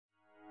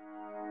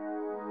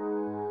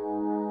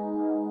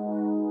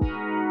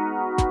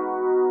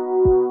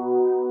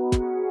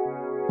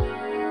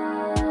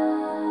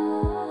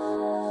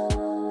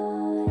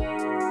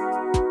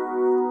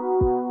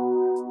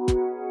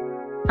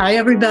Hi,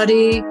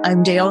 everybody.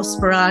 I'm Dale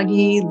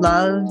Sparagi,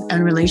 love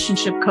and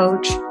relationship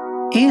coach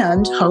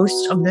and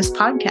host of this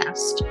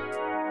podcast,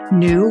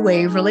 New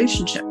Wave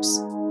Relationships,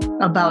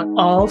 about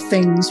all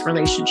things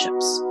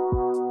relationships,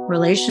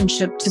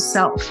 relationship to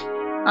self,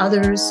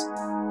 others,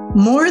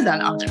 more than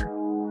other,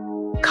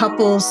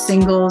 couples,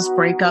 singles,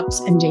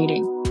 breakups, and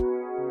dating.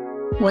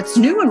 What's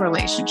new in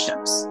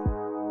relationships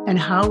and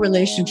how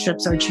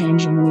relationships are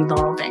changing and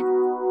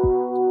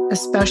evolving,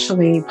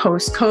 especially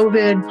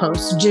post-COVID,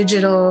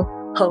 post-digital,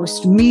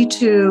 post-Me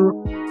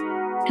Too,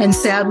 and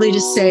sadly to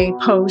say,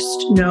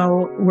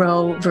 post-No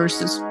Roe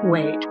versus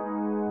Wade.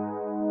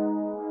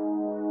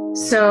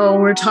 So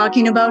we're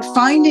talking about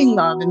finding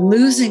love and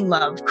losing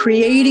love,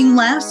 creating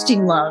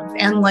lasting love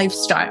and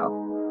lifestyle.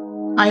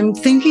 I'm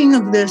thinking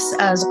of this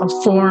as a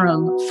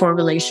forum for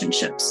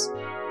relationships.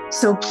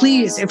 So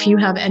please, if you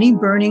have any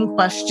burning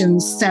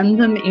questions, send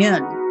them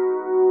in.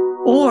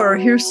 Or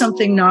here's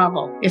something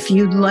novel. If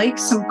you'd like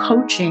some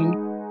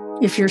coaching,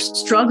 if you're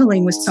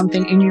struggling with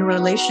something in your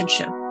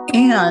relationship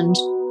and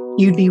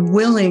you'd be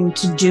willing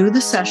to do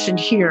the session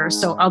here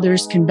so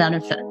others can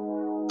benefit,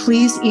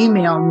 please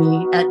email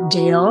me at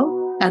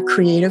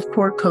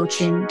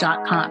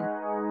dale@creativecorecoaching.com.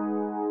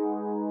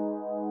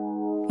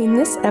 In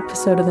this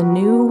episode of the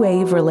New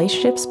Wave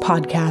Relationships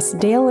podcast,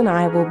 Dale and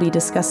I will be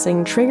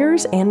discussing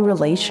triggers and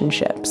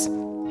relationships.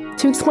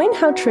 To explain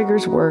how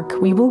triggers work,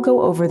 we will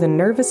go over the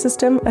nervous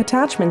system,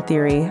 attachment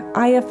theory,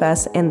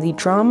 IFS, and the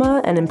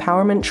drama and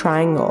empowerment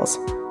triangles.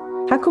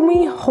 How can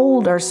we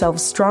hold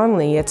ourselves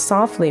strongly yet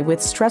softly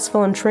with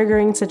stressful and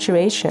triggering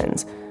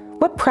situations?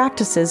 What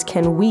practices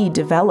can we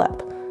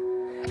develop?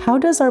 How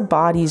does our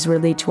bodies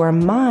relate to our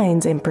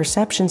minds and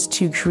perceptions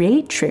to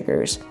create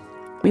triggers?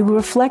 We will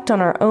reflect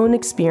on our own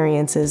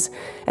experiences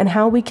and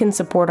how we can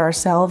support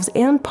ourselves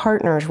and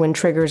partners when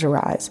triggers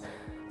arise.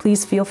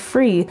 Please feel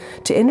free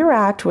to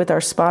interact with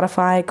our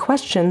Spotify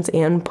questions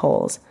and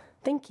polls.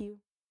 Thank you.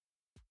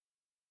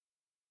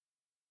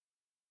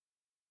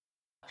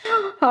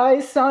 Hi,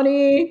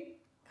 Sunny.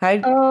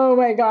 Hi. Oh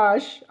my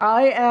gosh.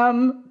 I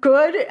am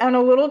good and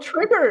a little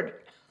triggered.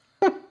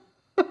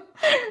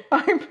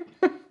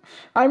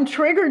 I'm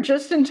triggered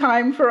just in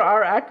time for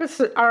our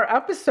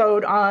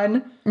episode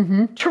on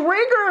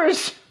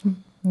triggers.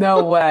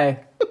 No way.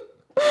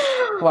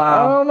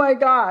 Wow. Oh my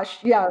gosh.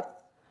 Yes.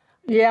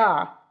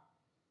 Yeah.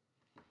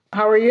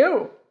 How are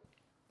you?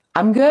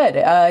 I'm good.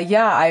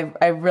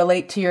 I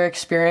relate to your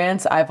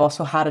experience. I've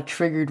also had a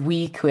triggered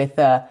week with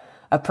a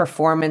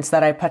performance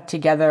that I put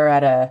together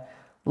at a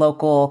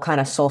local kind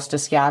of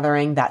solstice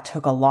gathering that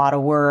took a lot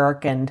of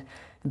work, and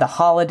the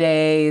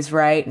holidays,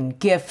 right? And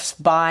gifts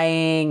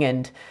buying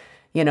and,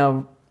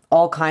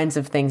 all kinds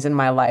of things in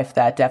my life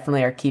that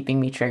definitely are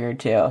keeping me triggered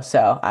too.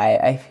 So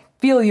I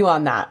feel you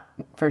on that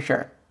for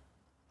sure.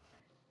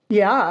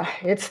 Yeah,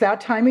 it's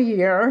that time of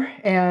year,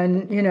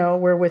 and,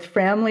 we're with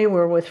family,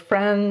 we're with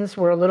friends,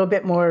 we're a little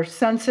bit more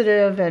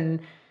sensitive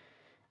than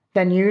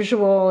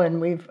usual,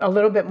 and we've a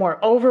little bit more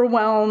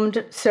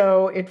overwhelmed.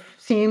 So it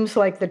seems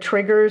like the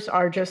triggers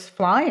are just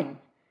flying.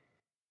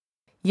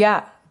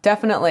 Yeah,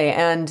 definitely.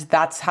 And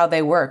that's how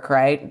they work,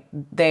 right?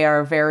 They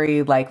are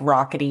very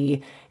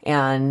rockety,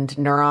 and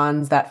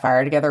neurons that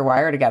fire together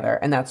wire together.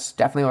 And that's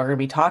definitely what we're going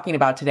to be talking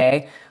about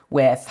today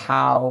with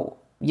how,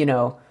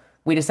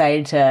 we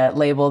decided to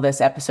label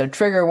this episode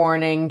trigger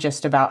warning,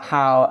 just about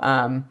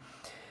how,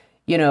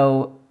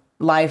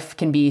 life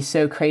can be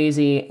so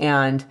crazy.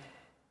 And,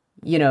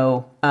 we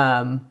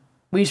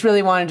just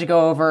really wanted to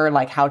go over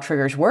how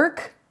triggers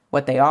work,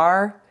 what they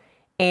are,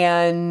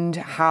 and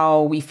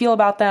how we feel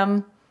about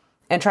them,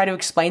 and try to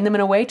explain them in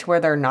a way to where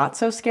they're not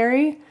so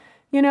scary,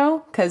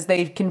 because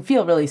they can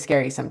feel really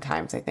scary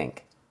sometimes, I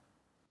think.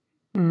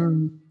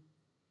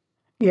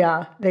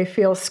 Yeah, they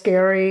feel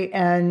scary,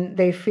 and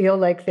they feel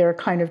like they're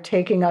kind of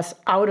taking us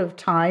out of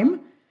time,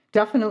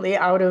 definitely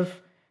out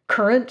of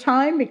current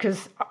time,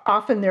 because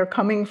often they're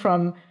coming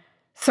from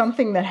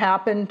something that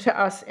happened to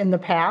us in the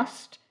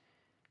past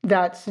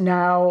that's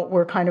now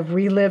we're kind of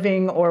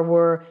reliving, or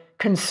we're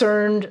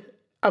concerned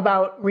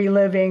about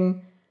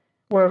reliving,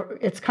 where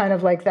it's kind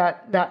of like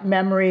that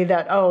memory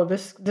that, oh,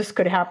 this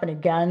could happen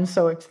again.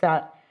 So it's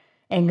that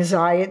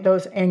anxiety,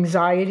 those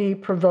anxiety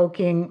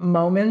provoking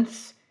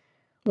moments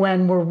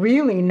when we're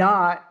really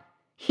not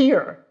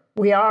here.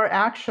 We are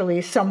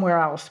actually somewhere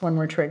else when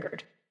we're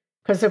triggered.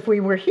 Because if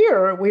we were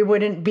here, we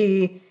would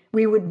be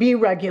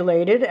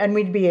regulated, and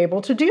we'd be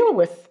able to deal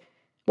with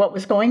what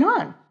was going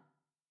on.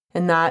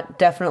 And that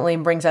definitely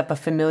brings up a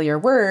familiar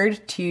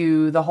word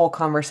to the whole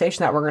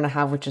conversation that we're going to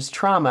have, which is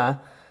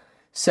trauma.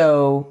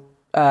 So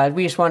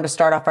we just wanted to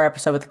start off our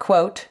episode with a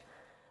quote,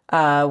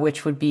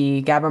 which would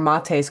be Gabor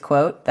Mate's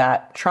quote,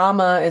 that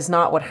trauma is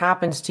not what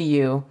happens to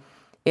you.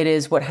 It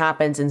is what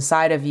happens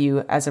inside of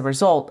you as a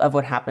result of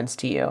what happens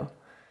to you.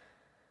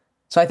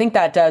 So I think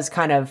that does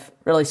kind of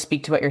really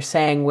speak to what you're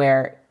saying,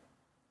 where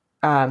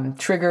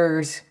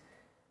triggers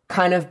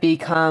kind of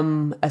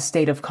become a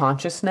state of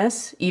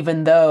consciousness,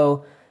 even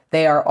though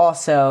they are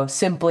also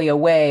simply a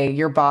way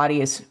your body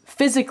is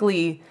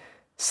physically,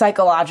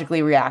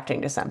 psychologically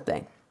reacting to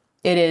something.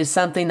 It is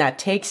something that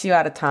takes you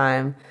out of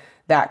time,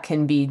 that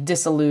can be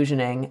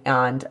disillusioning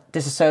and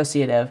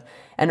disassociative.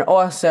 And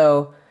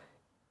also,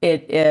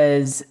 it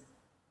is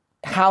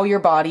how your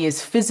body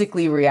is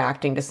physically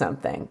reacting to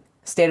something,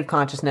 state of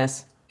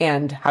consciousness,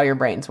 and how your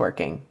brain's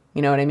working.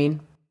 You know what I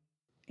mean?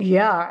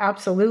 Yeah,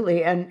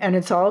 absolutely. And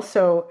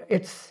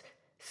it's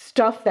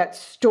stuff that's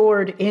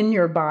stored in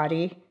your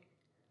body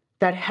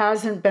that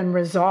hasn't been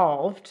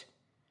resolved,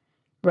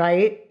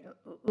 right?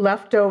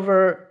 Left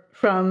over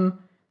from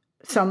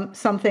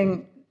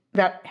something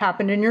that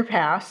happened in your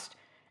past,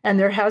 and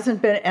there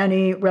hasn't been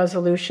any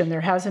resolution.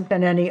 There hasn't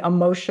been any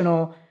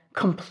emotional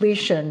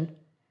completion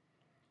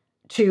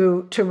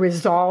to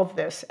resolve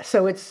this.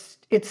 So it's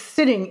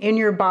sitting in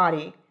your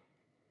body.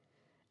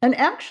 And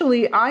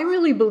actually, I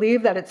really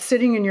believe that it's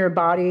sitting in your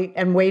body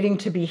and waiting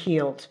to be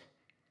healed.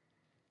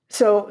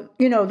 So,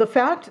 the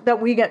fact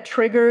that we get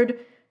triggered,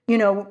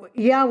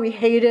 yeah, we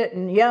hate it.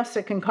 And yes,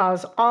 it can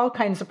cause all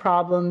kinds of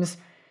problems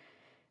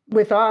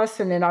with us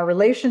and in our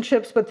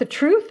relationships. But the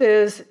truth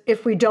is,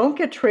 if we don't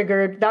get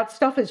triggered, that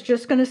stuff is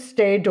just going to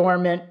stay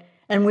dormant,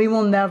 and we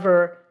will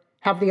never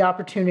have the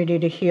opportunity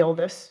to heal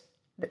this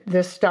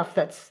stuff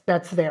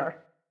that's there.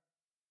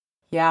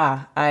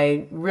 Yeah,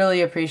 I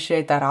really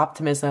appreciate that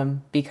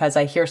optimism, because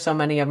I hear so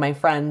many of my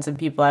friends and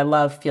people I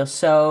love feel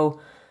so,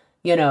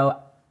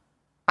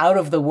 out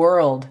of the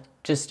world,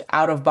 just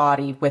out of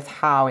body with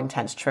how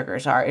intense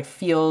triggers are. It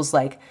feels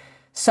like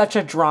such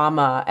a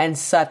drama and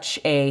such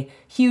a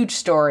huge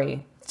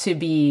story to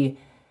be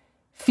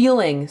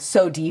feeling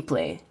so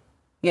deeply.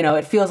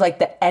 It feels like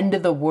the end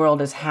of the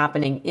world is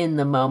happening in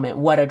the moment.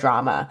 What a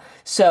drama.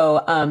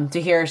 So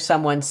to hear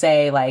someone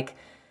say like,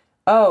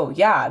 oh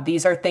yeah,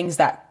 these are things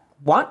that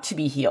want to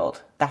be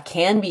healed, that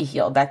can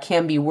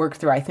be worked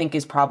through, I think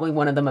is probably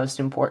one of the most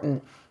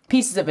important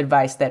pieces of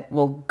advice that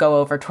we'll go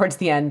over towards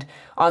the end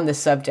on this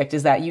subject,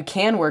 is that you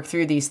can work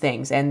through these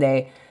things, and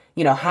they,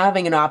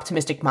 having an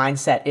optimistic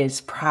mindset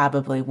is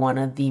probably one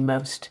of the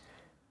most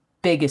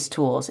biggest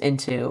tools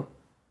into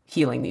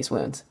healing these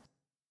wounds.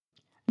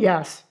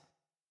 Yes.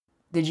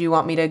 Did you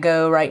want me to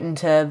go right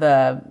into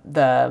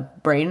the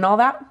brain and all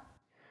that?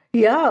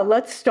 Yeah,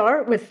 let's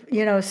start with,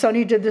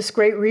 Sunny did this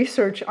great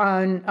research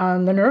on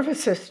the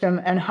nervous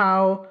system and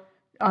how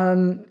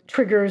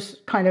triggers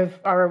kind of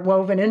are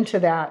woven into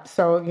that.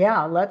 So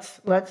yeah,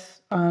 let's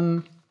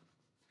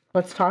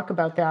talk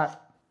about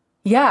that.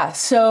 Yeah.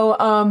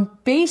 So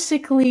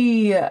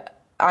basically,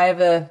 I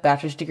have a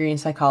bachelor's degree in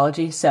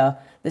psychology, so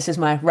this is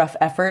my rough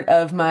effort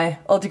of my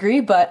old degree.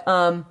 But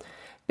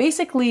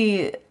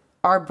basically,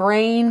 our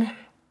brain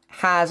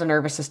has a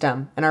nervous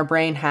system, and our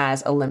brain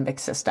has a limbic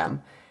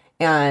system.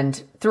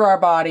 And through our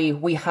body,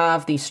 we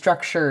have these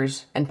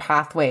structures and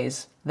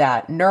pathways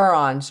that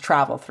neurons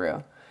travel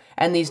through.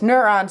 And these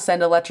neurons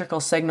send electrical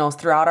signals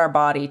throughout our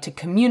body to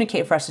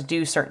communicate for us to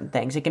do certain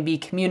things. It can be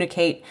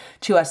communicate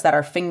to us that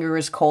our finger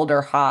is cold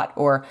or hot,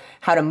 or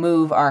how to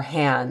move our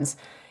hands,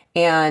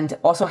 and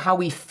also how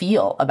we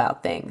feel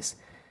about things.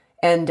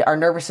 And our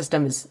nervous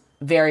system is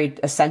very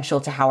essential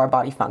to how our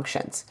body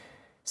functions.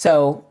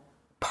 So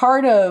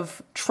part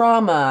of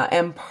trauma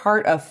and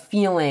part of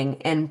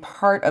feeling and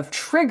part of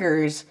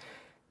triggers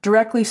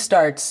directly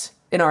starts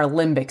in our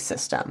limbic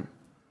system,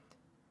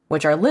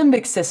 which our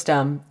limbic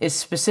system is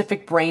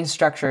specific brain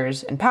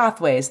structures and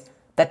pathways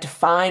that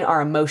define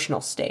our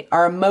emotional state,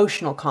 our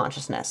emotional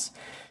consciousness.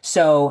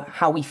 So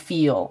how we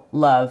feel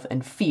love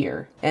and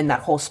fear, and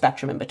that whole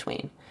spectrum in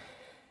between.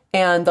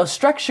 And those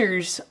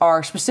structures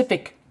are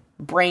specific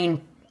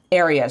brain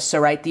areas. So,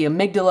 right, the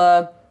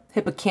amygdala,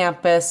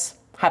 hippocampus,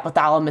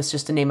 hypothalamus,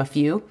 just to name a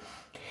few.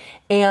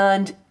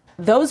 And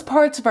those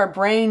parts of our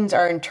brains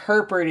are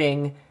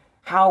interpreting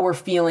how we're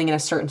feeling in a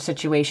certain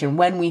situation,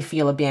 when we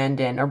feel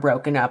abandoned or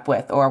broken up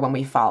with, or when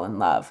we fall in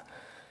love.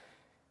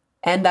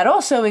 And that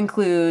also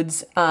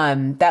includes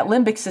that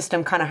limbic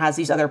system kind of has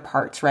these other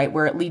parts, right,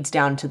 where it leads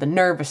down to the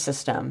nervous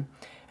system.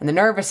 And the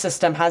nervous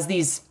system has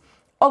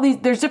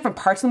there's different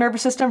parts of the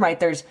nervous system, right?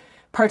 There's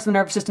parts of the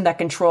nervous system that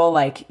control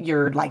like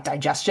your like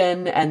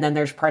digestion, and then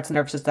there's parts of the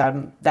nervous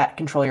system that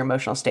control your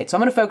emotional state. So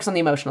I'm going to focus on the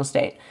emotional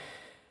state,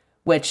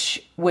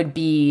 which would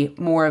be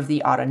more of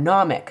the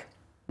autonomic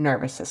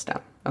nervous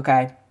system,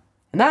 okay?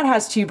 And that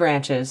has two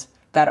branches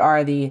that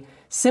are the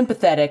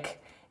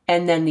sympathetic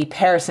and then the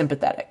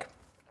parasympathetic.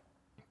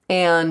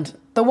 And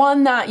the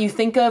one that you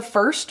think of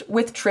first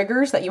with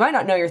triggers that you might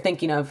not know you're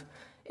thinking of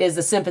is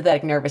the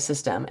sympathetic nervous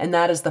system, and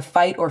that is the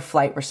fight or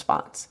flight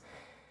response.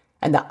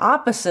 And the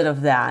opposite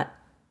of that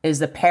is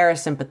the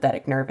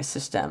parasympathetic nervous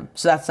system.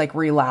 So that's like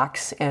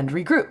relax and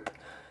regroup.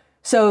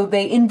 So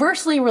they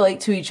inversely relate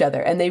to each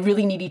other, and they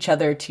really need each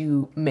other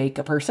to make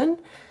a person.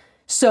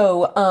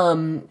 So,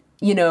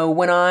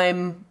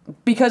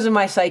 because of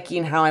my psyche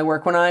and how I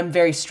work, when I'm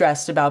very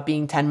stressed about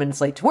being 10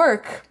 minutes late to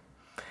work,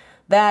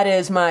 that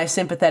is my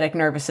sympathetic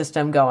nervous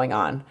system going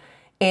on.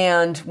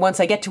 And once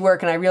I get to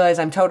work and I realize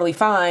I'm totally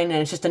fine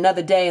and it's just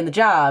another day in the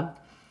job,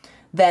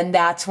 then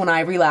that's when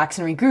I relax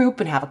and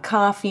regroup and have a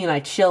coffee and I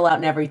chill out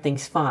and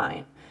everything's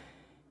fine.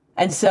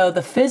 And so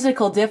the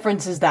physical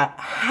differences that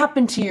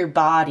happen to your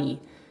body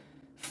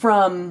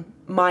from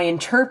my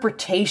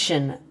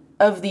interpretation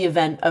of the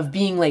event of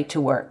being late to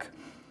work.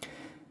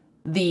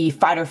 The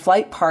fight or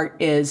flight part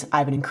is I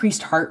have an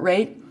increased heart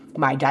rate.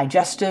 My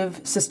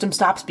digestive system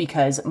stops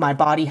because my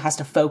body has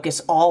to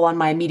focus all on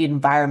my immediate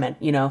environment.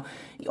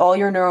 All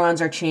your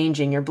neurons are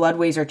changing, your blood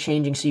waves are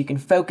changing, so you can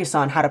focus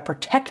on how to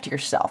protect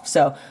yourself.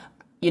 So,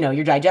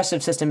 your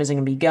digestive system isn't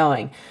going to be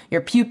going.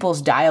 Your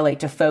pupils dilate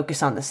to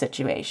focus on the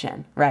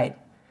situation, right?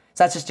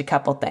 So that's just a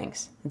couple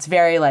things. It's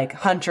very like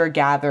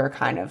hunter-gatherer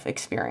kind of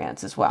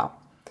experience as well.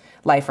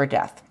 Life or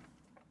death.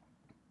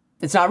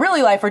 It's not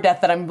really life or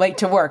death that I'm late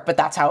to work, but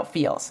that's how it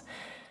feels.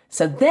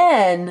 So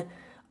then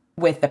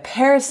with the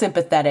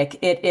parasympathetic,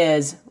 it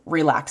is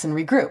relax and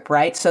regroup,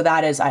 right? So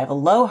that is, I have a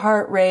low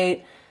heart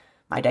rate,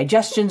 my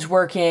digestion's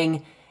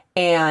working,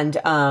 and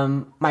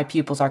my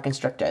pupils are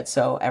constricted.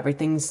 So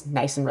everything's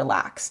nice and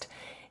relaxed.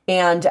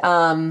 And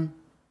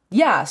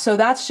so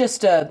that's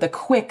just the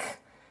quick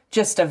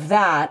gist of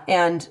that.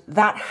 And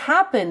that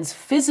happens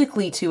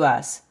physically to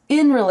us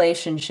in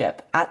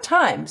relationship at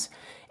times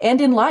and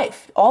in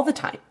life all the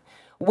time.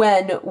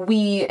 When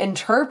we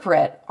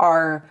interpret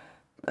our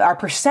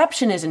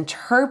perception is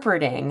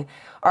interpreting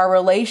our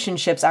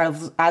relationships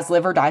as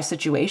live or die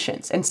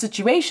situations, and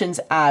situations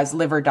as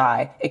live or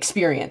die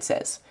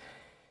experiences.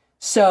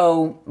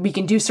 So we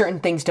can do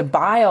certain things to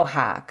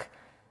biohack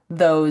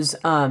those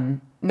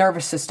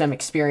nervous system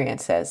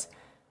experiences.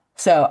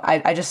 So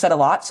I just said a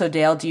lot. So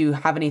Dale, do you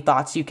have any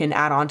thoughts you can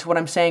add on to what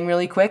I'm saying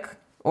really quick?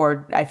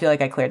 Or I feel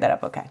like I cleared that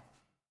up okay.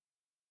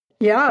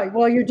 Yeah,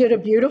 well, you did a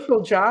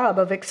beautiful job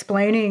of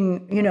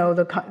explaining,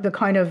 the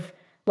kind of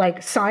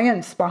like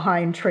science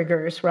behind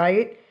triggers,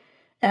 right?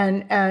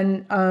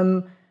 And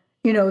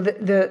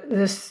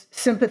this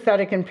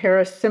sympathetic and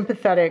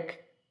parasympathetic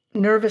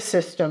nervous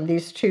system,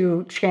 these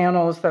two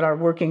channels that are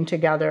working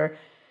together,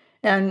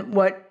 and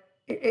what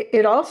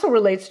it also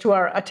relates to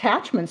our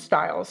attachment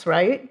styles,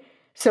 right?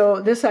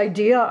 So this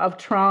idea of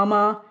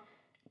trauma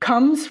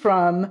comes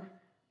from,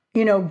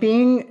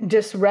 being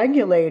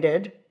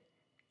dysregulated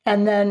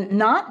and then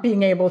not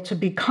being able to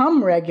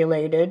become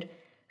regulated.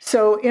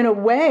 So in a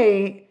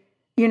way,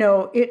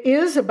 it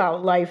is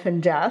about life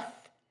and death,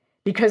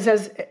 because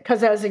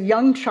as a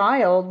young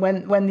child,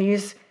 when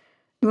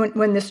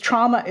this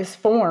trauma is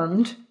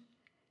formed,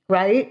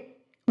 right,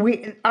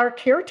 our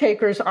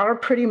caretakers are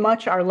pretty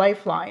much our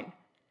lifeline.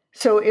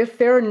 So if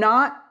they're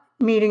not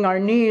meeting our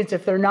needs,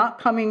 if they're not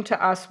coming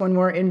to us when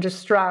we're in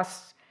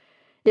distress,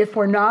 if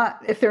they're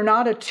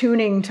not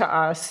attuning to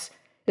us,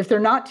 if they're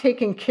not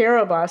taking care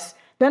of us,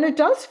 then it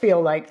does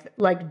feel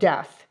like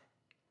death.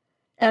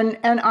 And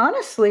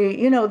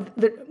honestly,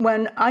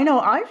 when I know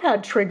I've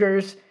had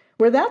triggers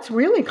where that's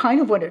really kind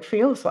of what it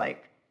feels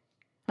like.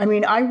 I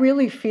mean, I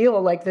really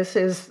feel like this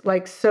is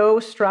like so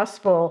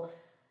stressful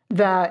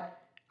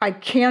that I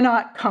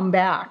cannot come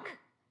back.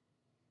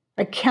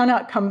 I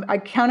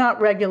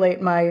cannot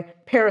regulate my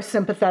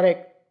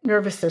parasympathetic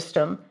nervous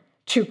system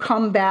to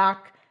come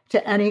back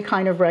to any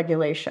kind of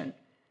regulation.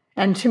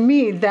 And to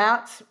me,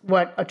 that's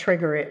what a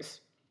trigger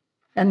is.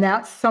 And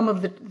that's some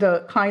of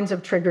the kinds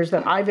of triggers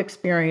that I've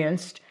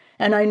experienced.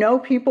 And I know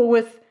people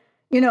with,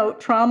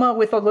 trauma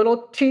with a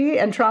little t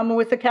and trauma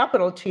with a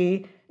capital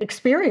T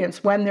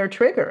experience when they're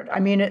triggered. I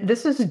mean,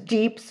 this is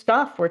deep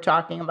stuff we're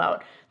talking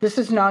about. This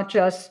is not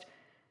just,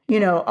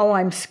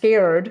 I'm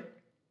scared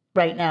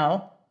right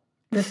now.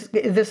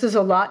 This is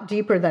a lot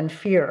deeper than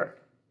fear,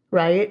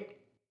 right?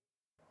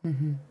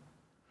 Mm-hmm.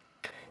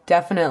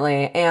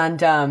 Definitely.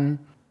 And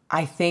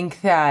I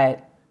think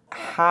that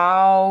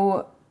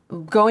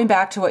going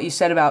back to what you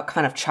said about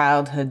kind of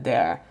childhood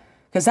there,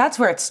 because that's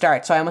where it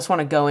starts. So I almost want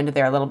to go into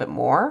there a little bit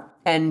more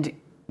and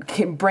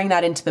bring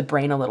that into the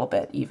brain a little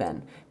bit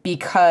even.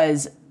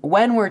 Because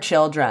when we're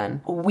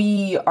children,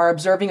 we are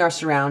observing our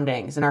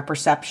surroundings, and our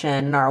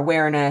perception and our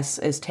awareness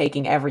is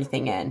taking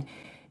everything in.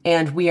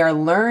 And we are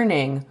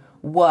learning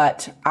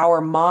what our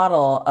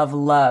model of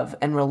love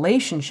and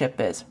relationship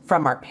is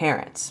from our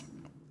parents,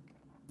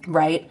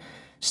 right?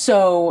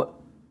 So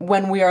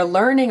when we are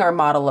learning our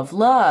model of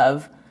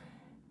love,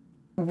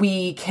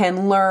 we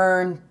can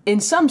learn, in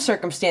some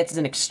circumstances,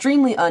 an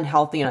extremely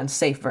unhealthy and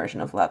unsafe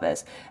version of love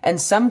is, and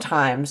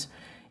sometimes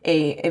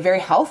a very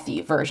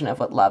healthy version of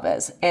what love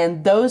is.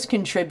 And those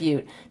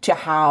contribute to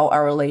how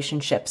our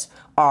relationships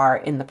are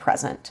in the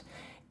present,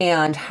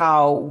 and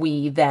how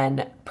we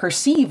then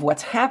perceive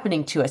what's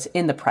happening to us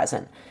in the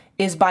present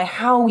is by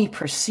how we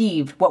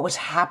perceived what was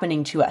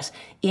happening to us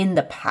in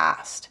the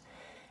past.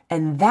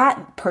 And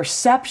that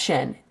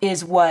perception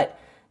is what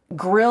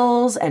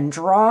grills and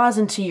draws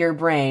into your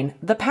brain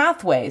the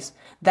pathways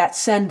that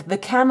send the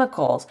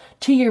chemicals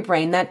to your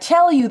brain that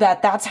tell you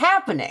that that's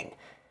happening.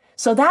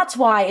 So that's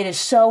why it is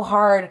so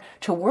hard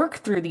to work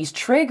through these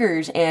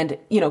triggers and,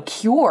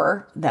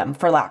 cure them,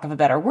 for lack of a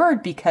better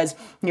word, because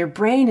your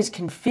brain is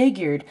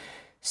configured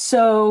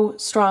so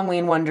strongly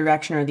in one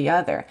direction or the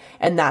other.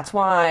 And that's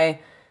why,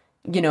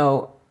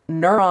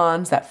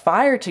 neurons that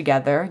fire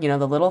together,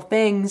 the little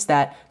things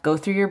that go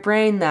through your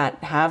brain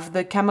that have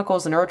the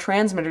chemicals, the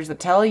neurotransmitters that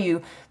tell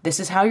you this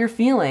is how you're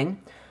feeling,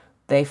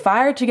 They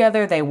fire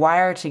together, they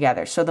wire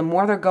together. So the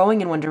more they're going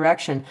in one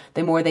direction,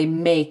 the more they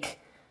make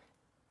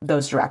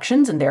those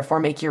directions and therefore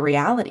make your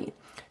reality.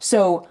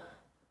 So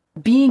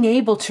being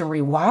able to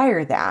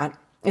rewire that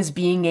is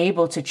being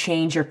able to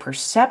change your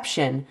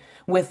perception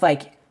with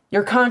like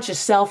your conscious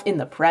self in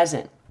the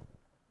present.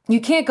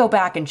 You can't go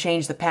back and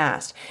change the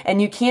past,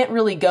 and you can't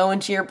really go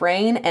into your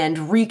brain and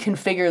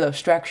reconfigure those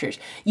structures.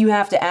 You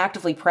have to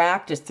actively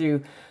practice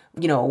through,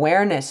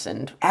 awareness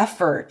and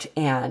effort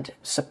and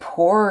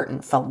support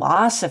and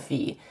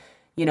philosophy,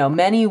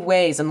 many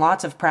ways and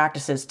lots of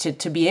practices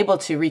to be able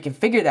to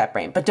reconfigure that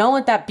brain. But don't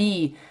let that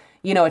be,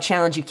 a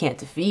challenge you can't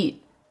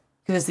defeat,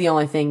 because it's the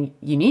only thing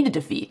you need to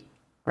defeat,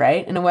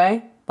 right? In a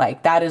way,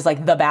 like that is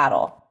like the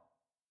battle.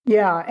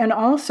 Yeah, and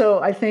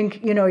also I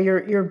think,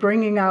 you're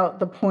bringing out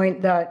the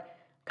point that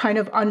kind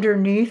of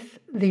underneath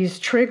these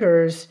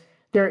triggers,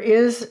 there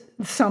is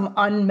some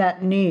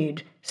unmet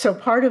need. So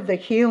part of the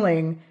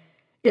healing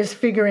is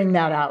figuring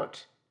that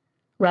out,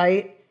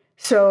 right?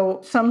 So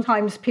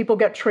sometimes people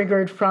get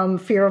triggered from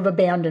fear of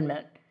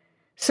abandonment.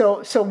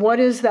 So what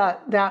is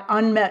that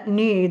unmet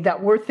need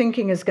that we're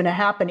thinking is going to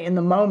happen in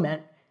the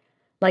moment?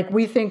 Like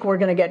we think we're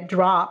going to get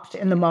dropped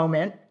in the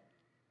moment,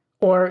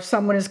 or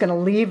someone is going to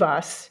leave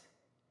us.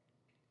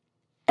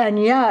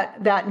 And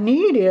yet that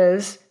need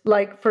is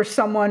like for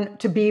someone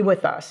to be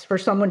with us, for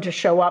someone to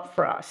show up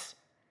for us.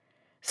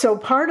 So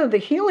part of the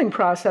healing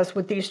process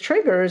with these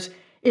triggers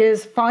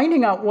is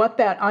finding out what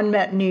that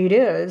unmet need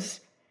is,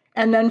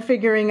 and then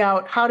figuring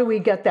out how do we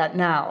get that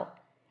now.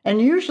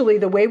 And usually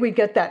the way we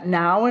get that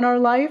now in our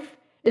life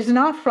is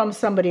not from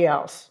somebody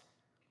else.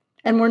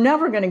 And we're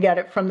never going to get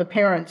it from the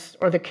parents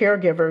or the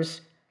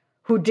caregivers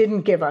who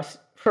didn't give us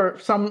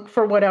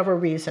for whatever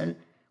reason,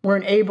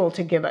 weren't able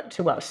to give it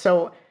to us.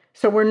 So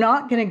we're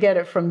not going to get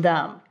it from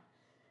them.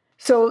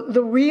 So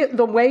the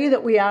way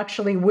that we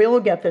actually will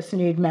get this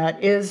need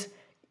met is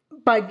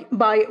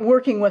by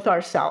working with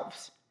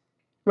ourselves,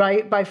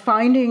 right? By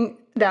finding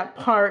that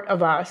part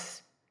of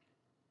us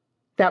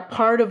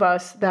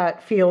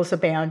that feels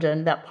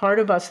abandoned, that part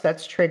of us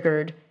that's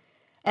triggered,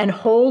 and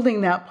holding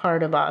that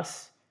part of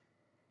us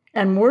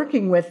and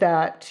working with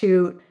that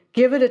to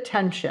give it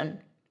attention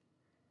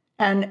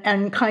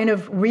and kind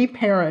of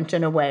reparent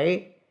in a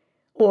way,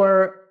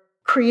 or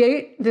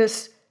create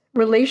this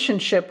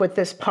relationship with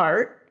this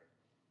part,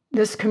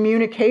 this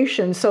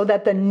communication, so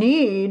that the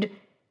need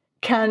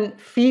can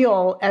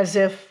feel as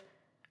if,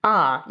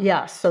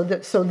 yes, so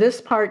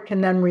this part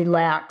can then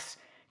relax,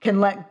 can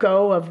let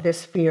go of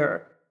this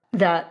fear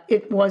that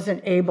it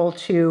wasn't able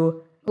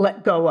to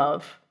let go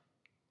of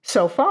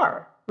so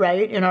far,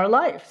 right, in our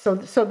life. So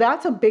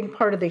that's a big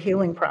part of the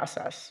healing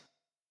process.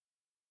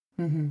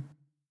 Mm-hmm.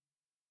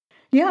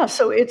 Yeah,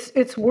 so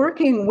it's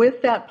working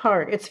with that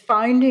part. It's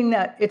finding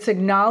that, it's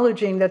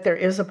acknowledging that there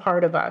is a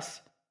part of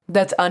us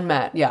that's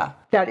unmet, yeah,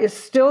 that is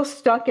still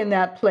stuck in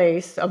that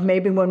place of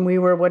maybe when we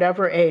were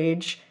whatever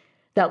age,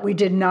 that we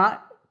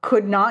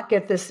could not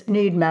get this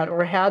need met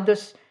or had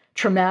this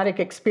traumatic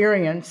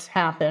experience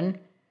happen.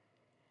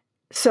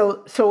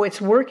 So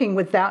it's working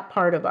with that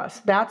part of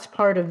us. That's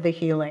part of the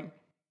healing.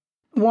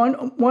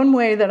 One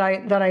way that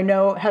I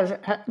know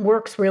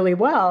works really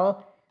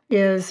well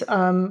is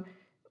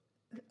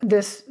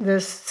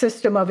this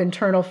system of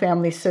internal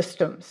family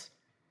systems,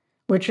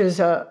 which is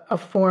a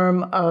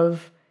form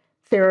of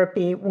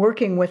therapy,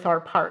 working with our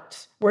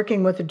parts,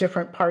 working with the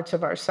different parts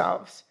of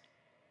ourselves,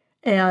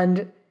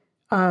 and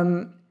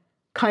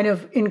kind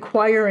of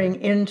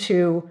inquiring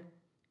into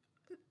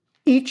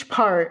each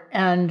part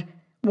and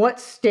what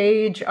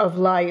stage of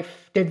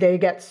life did they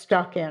get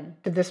stuck in?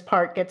 Did this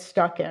part get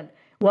stuck in?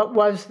 What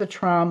was the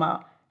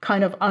trauma?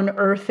 Kind of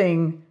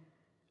unearthing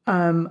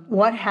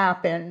what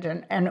happened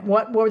and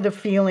what were the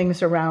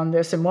feelings around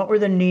this and what were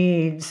the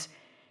needs,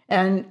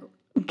 and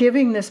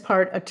giving this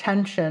part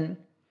attention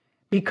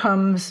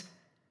becomes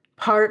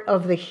part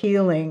of the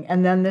healing.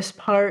 And then this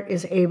part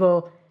is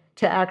able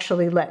to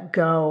actually let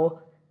go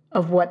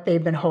of what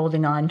they've been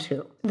holding on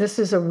to. This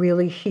is a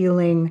really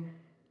healing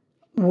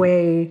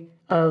way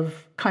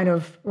of kind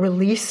of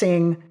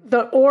releasing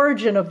the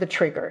origin of the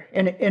trigger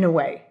in a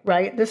way,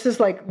 right? This is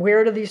like,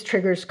 where do these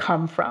triggers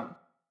come from?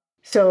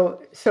 So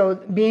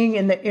being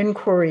in the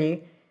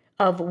inquiry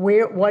of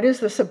what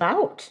is this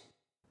about?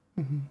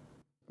 Mm-hmm.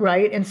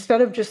 Right?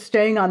 Instead of just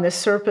staying on this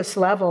surface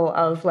level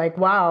of like,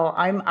 wow,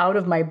 I'm out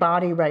of my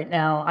body right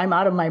now. I'm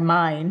out of my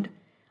mind.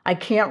 I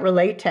can't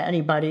relate to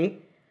anybody.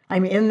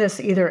 I'm in this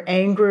either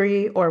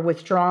angry or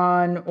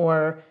withdrawn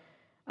or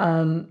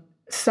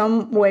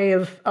some way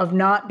of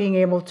not being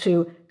able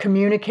to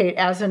communicate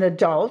as an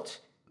adult.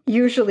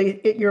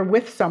 Usually you're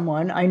with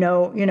someone. I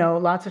know,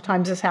 lots of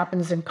times this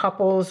happens in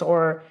couples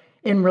or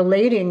in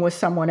relating with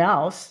someone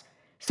else.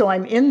 So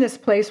I'm in this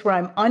place where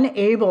I'm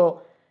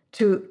unable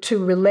to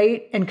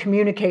relate and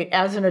communicate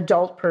as an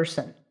adult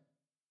person.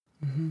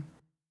 Mm-hmm.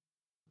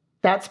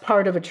 That's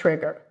part of a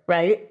trigger,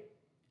 right?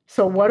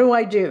 So what do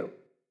I do?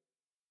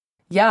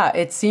 Yeah,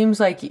 it seems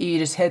like you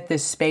just hit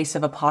this space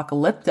of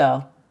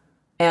apocalypto,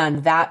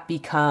 and that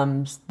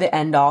becomes the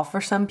end all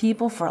for some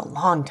people for a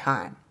long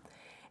time.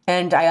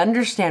 And I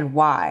understand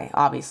why,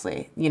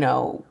 obviously.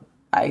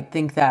 I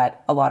think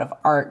that a lot of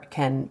art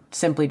can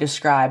simply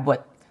describe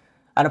what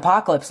an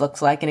apocalypse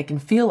looks like, and it can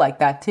feel like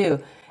that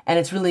too. And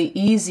it's really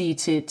easy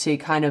to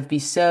kind of be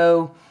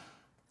so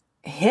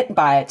hit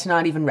by it to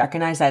not even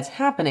recognize that it's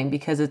happening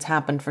because it's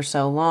happened for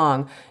so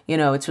long.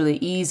 It's really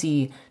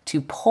easy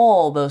to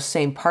pull those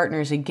same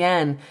partners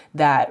again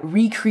that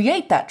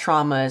recreate that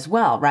trauma as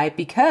well, right?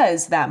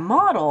 Because that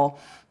model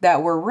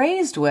that we're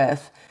raised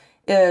with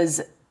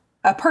is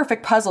a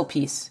perfect puzzle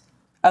piece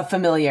of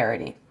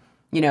familiarity,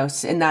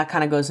 and that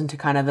kind of goes into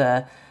kind of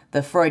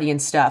the Freudian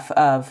stuff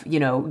of,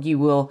 you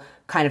will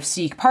kind of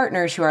seek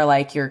partners who are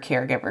like your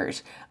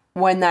caregivers.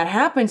 When that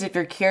happens, if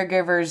your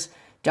caregivers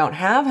don't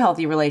have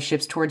healthy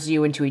relationships towards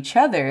you and to each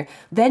other,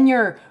 then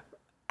you're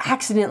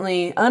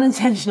accidentally,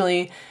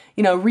 unintentionally,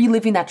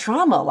 reliving that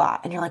trauma a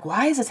lot. And you're like,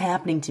 why is this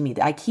happening to me?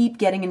 I keep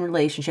getting in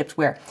relationships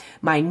where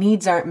my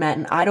needs aren't met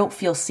and I don't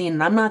feel seen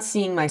and I'm not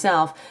seeing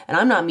myself and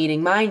I'm not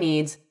meeting my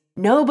needs.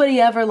 Nobody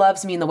ever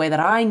loves me in the way that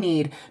I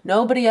need.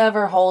 Nobody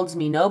ever holds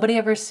me. Nobody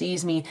ever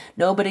sees me.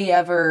 Nobody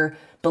ever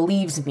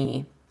believes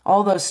me.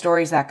 All those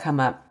stories that come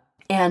up.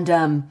 And,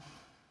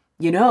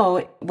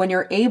 when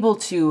you're able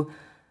to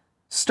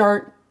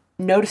start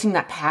noticing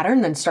that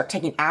pattern, then start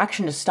taking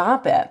action to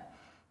stop it,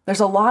 there's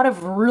a lot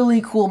of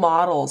really cool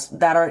models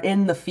that are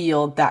in the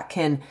field that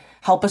can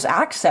help us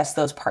access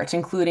those parts,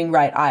 including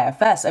Right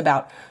IFS,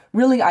 about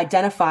really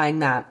identifying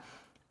that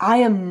I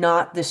am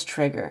not this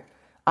trigger.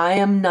 I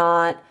am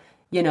not,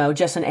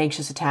 just an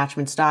anxious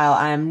attachment style.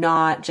 I am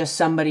not just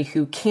somebody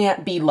who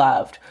can't be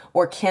loved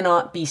or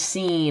cannot be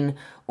seen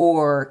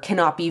or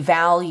cannot be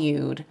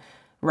valued,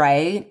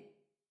 right?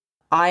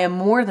 I am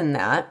more than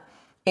that.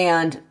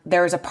 And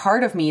there is a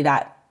part of me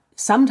that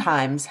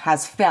sometimes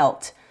has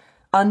felt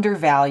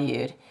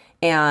undervalued,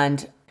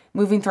 and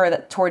moving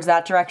towards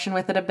that direction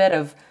with it a bit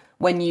of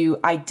when you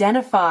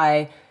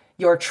identify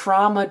your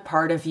traumatized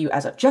part of you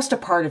as just a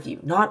part of you,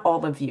 not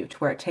all of you, to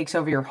where it takes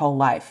over your whole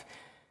life,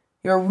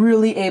 you're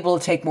really able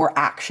to take more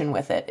action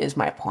with it, is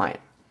my point.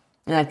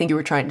 And I think you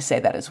were trying to say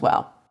that as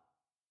well.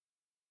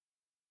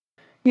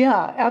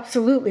 Yeah,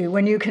 absolutely.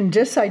 When you can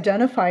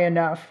disidentify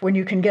enough, when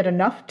you can get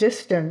enough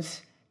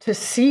distance to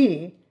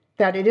see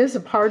that it is a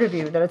part of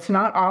you, that it's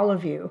not all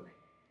of you,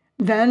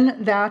 then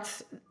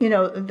that's,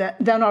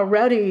 then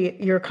already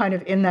you're kind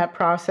of in that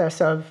process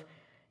of,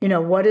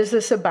 what is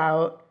this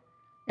about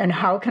and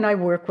how can I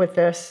work with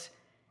this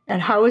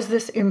and how is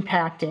this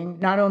impacting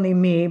not only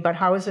me, but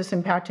how is this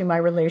impacting my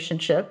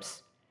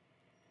relationships?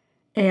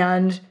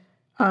 And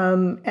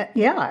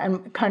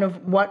and kind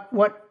of what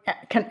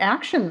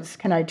actions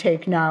can I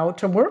take now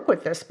to work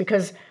with this?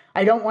 Because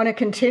I don't want to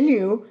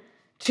continue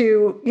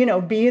to,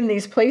 be in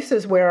these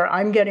places where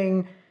I'm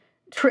getting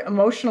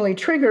emotionally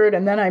triggered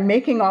and then I'm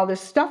making all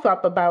this stuff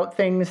up about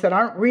things that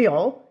aren't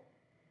real.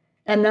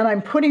 And then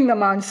I'm putting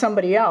them on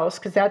somebody else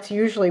because that's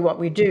usually what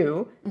we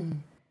do. Mm-hmm.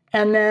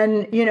 And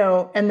then,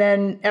 and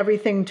then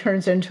everything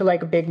turns into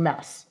like a big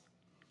mess,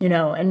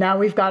 and now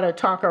we've got to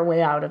talk our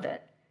way out of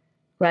it.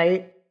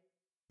 Right?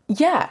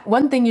 Yeah.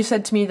 One thing you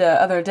said to me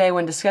the other day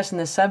when discussing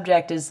this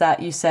subject is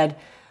that you said,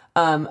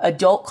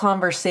 adult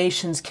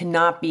conversations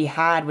cannot be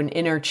had when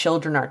inner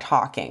children are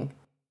talking.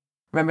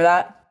 Remember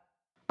that?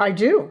 I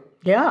do.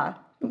 Yeah.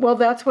 Well,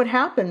 that's what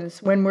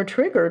happens when we're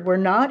triggered. We're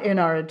not in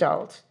our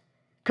adult.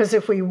 Because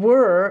if we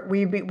were,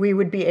 we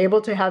would be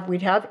able to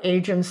we'd have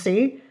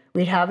agency,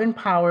 we'd have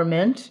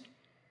empowerment,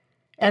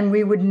 and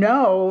we would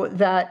know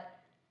that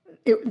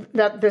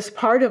that this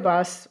part of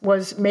us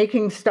was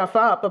making stuff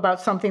up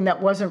about something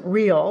that wasn't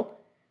real,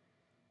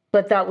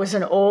 but that was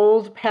an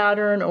old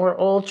pattern or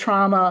old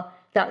trauma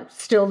that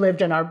still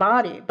lived in our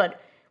body. But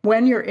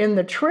when you're in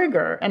the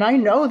trigger, and I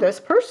know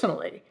this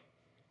personally,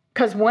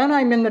 because when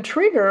I'm in the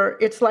trigger,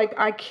 it's like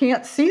I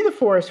can't see the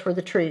forest for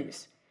the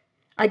trees.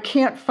 I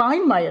can't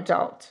find my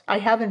adult. I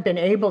haven't been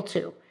able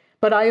to,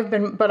 but I've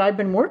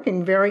been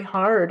working very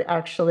hard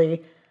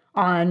actually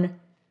on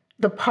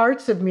the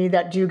parts of me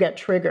that do get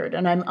triggered,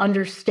 and I'm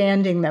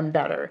understanding them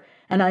better,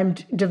 and I'm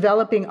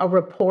developing a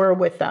rapport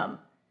with them.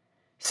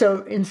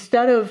 So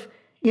instead of,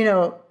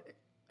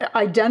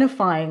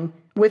 identifying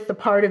with the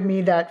part of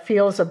me that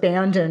feels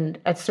abandoned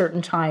at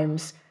certain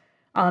times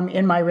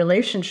in my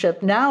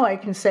relationship, now I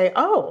can say,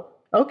 oh,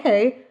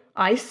 okay,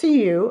 I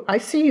see you,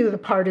 the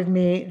part of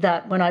me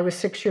that when I was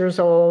 6 years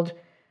old,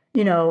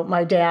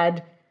 my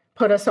dad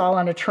put us all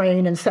on a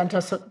train and sent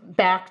us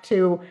back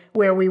to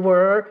where we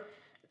were.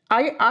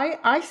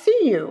 I see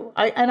you,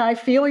 and I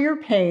feel your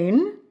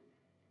pain.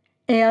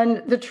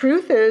 And the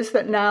truth is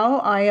that now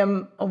I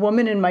am a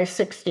woman in my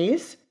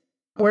 60s.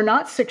 We're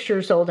not 6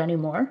 years old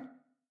anymore.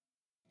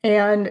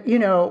 And,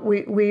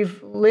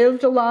 we've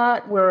lived a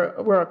lot,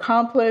 we're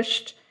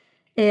accomplished,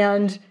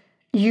 and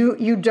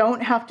you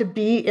don't have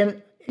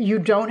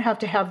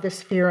to have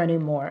this fear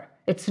anymore.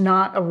 It's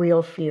not a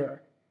real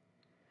fear.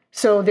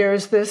 So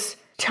there's this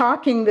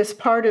talking this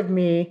part of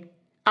me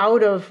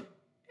out of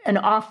and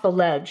off the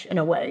ledge in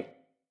a way.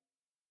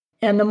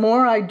 And the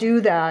more I do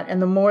that, and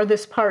the more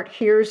this part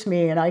hears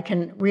me, and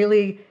I'm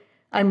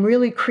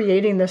really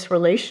creating this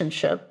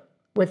relationship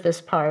with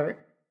this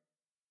part.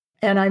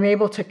 And I'm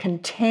able to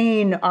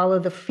contain all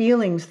of the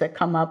feelings that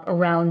come up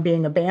around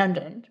being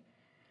abandoned.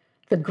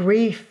 The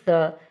grief,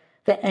 the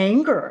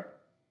anger,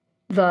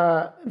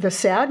 the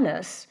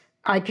sadness.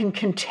 I can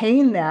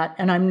contain that,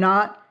 and I'm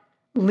not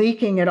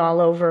leaking it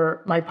all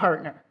over my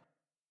partner.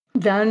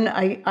 Then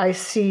I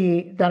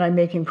see that I'm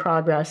making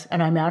progress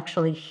and I'm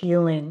actually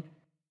healing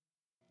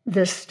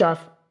this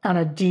stuff on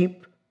a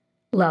deep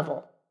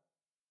level.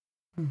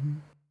 Mm-hmm.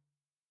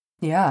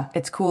 Yeah,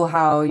 it's cool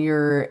how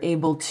you're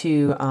able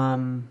to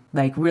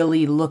like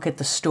really look at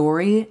the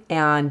story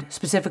and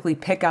specifically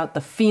pick out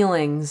the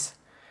feelings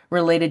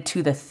related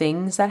to the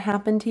things that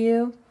happened to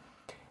you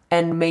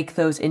and make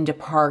those into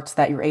parts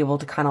that you're able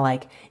to kind of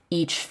like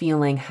each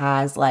feeling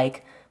has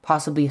like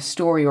possibly a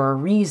story or a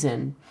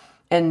reason.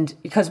 And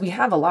because we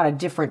have a lot of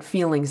different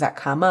feelings that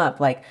come up,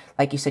 like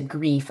you said,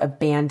 grief,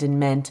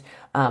 abandonment,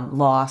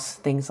 loss,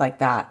 things like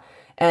that.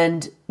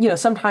 And, you know,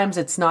 sometimes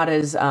it's not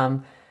as,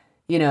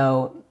 you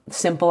know,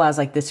 simple as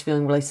like this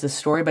feeling relates to the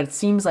story, but it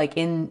seems like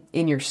in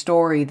your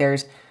story,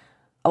 there's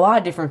a lot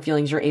of different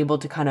feelings you're able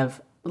to kind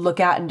of look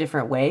at in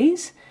different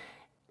ways.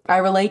 I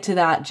relate to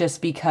that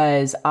just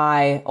because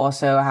I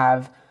also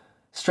have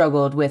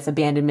struggled with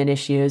abandonment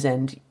issues,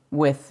 and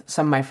with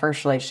some of my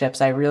first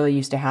relationships, I really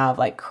used to have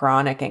like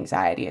chronic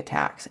anxiety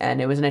attacks,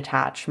 and it was an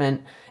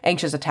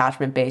anxious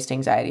attachment based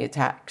anxiety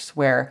attacks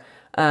where,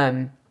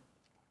 you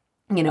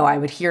know, I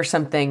would hear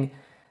something,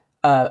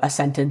 a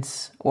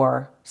sentence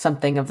or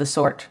something of the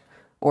sort,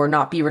 or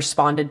not be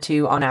responded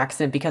to on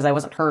accident because I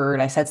wasn't heard.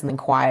 I said something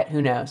quiet,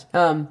 who knows?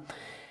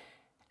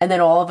 And then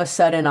all of a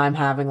sudden I'm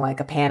having like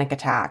a panic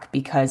attack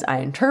because I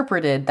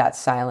interpreted that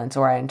silence,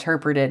 or I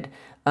interpreted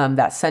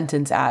that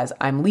sentence as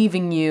I'm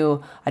leaving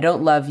you, I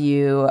don't love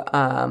you,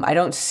 I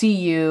don't see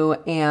you,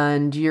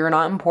 and you're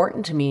not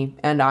important to me,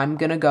 and I'm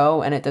gonna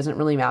go, and it doesn't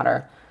really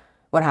matter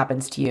what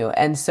happens to you.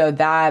 And so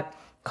that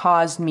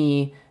caused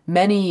me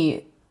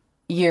many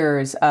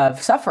years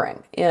of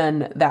suffering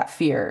in that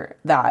fear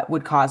that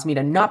would cause me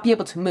to not be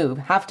able to move,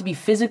 have to be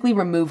physically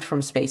removed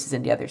from spaces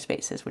into other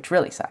spaces, which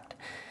really sucked.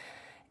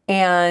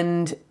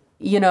 And,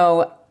 you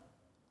know,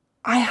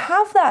 I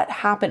have that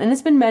happen, and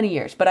it's been many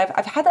years, but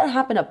I've had that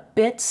happen a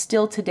bit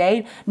still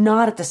today,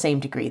 not at the same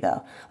degree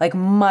though, like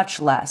much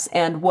less.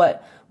 And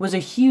what was a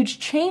huge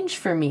change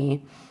for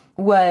me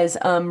was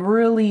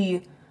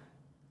really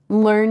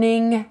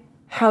learning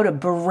how to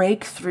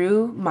break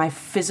through my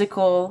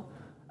physical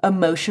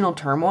emotional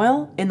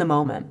turmoil in the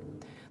moment.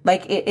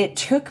 Like it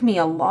took me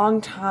a long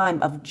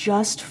time of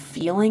just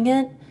feeling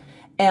it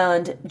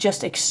and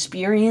just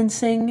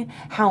experiencing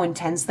how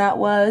intense that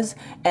was,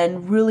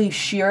 and really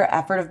sheer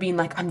effort of being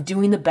like, I'm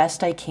doing the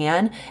best I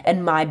can,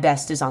 and my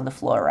best is on the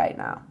floor right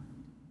now.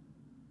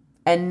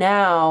 And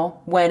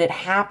now when it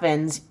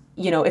happens,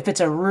 you know, if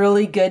it's a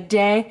really good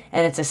day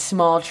and it's a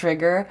small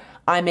trigger,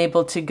 I'm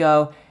able to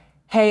go,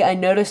 hey, I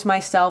notice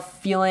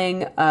myself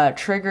feeling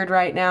triggered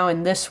right now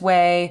in this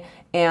way,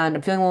 and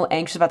I'm feeling a little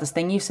anxious about this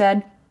thing you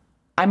said.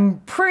 I'm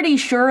pretty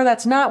sure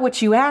that's not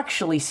what you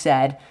actually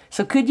said.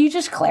 So could you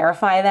just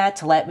clarify that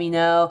to let me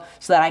know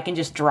so that I can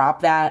just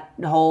drop that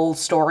whole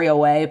story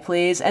away,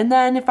 please? And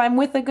then if I'm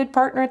with a good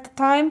partner at the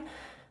time,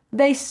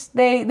 they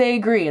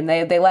agree, and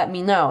they let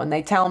me know, and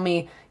they tell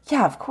me,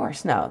 yeah, of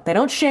course, no. They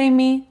don't shame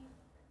me.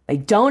 They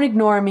don't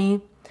ignore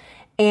me.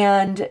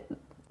 And,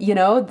 you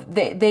know,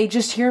 they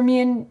just hear me,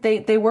 and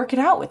they work it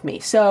out with me.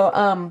 So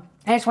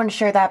I just want to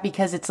share that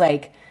because it's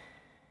like,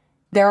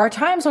 there are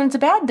times when it's a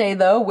bad day,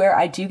 though, where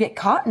I do get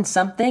caught in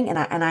something,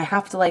 and I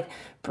have to like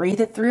breathe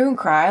it through and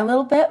cry a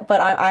little bit,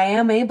 but I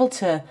am able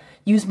to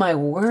use my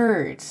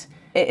words.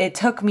 It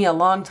took me a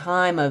long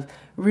time of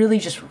really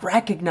just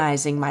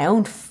recognizing my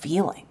own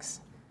feelings.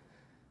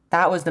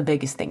 That was the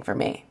biggest thing for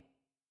me.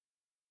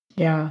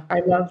 Yeah, I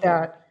love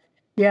that.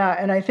 Yeah,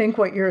 and I think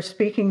what you're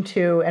speaking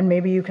to, and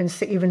maybe you can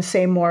even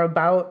say more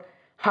about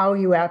how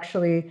you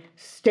actually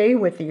stay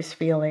with these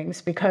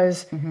feelings,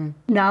 because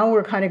now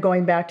we're kind of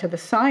going back to the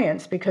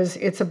science, because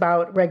it's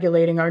about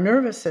regulating our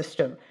nervous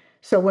system.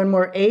 So when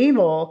we're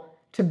able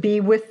to be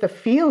with the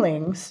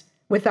feelings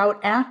without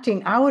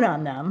acting out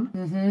on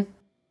them,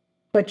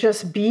 but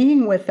just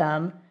being with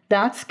them,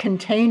 that's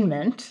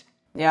containment.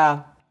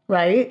 Yeah.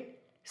 Right?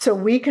 So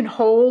we can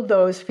hold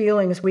those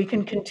feelings, we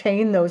can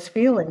contain those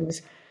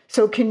feelings.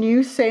 So can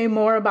you say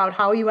more about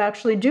how you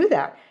actually do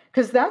that?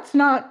 Because that's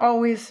not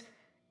always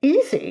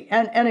easy.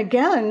 And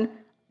again,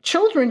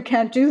 children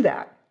can't do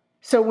that.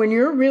 So when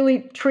you're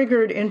really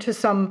triggered into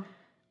some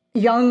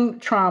young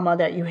trauma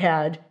that you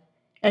had,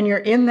 and you're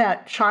in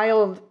that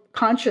child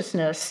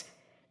consciousness,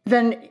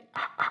 then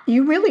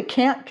you really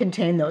can't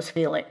contain those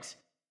feelings.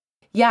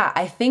 Yeah,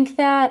 I think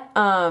that,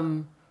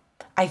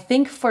 I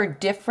think for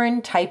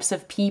different types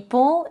of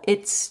people,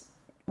 it's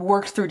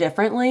worked through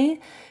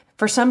differently.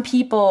 For some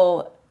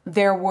people,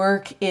 their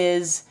work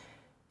is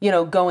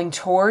going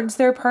towards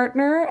their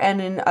partner.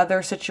 And in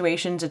other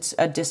situations, it's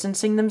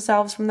distancing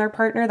themselves from their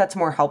partner. That's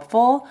more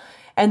helpful.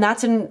 And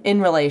that's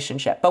in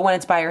relationship. But when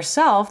it's by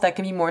yourself, that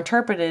can be more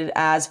interpreted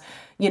as,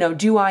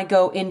 do I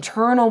go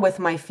internal with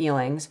my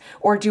feelings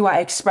or do I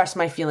express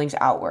my feelings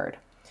outward?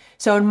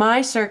 So in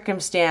my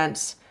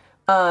circumstance,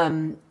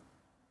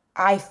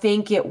 I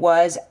think it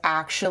was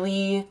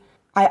actually,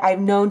 I've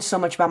known so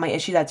much about my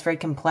issue that's very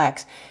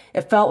complex.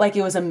 It felt like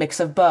it was a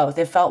mix of both.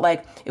 It felt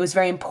like it was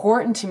very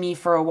important to me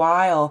for a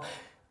while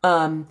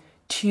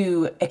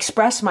to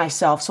express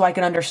myself so I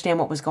could understand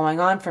what was going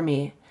on for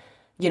me.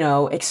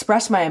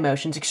 Express my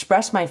emotions,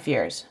 express my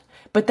fears.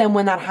 But then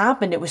when that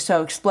happened, it was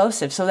so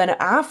explosive. So then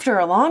after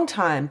a long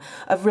time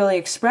of really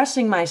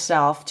expressing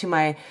myself to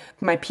my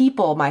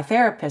people, my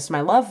therapists,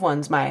 my loved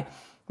ones, my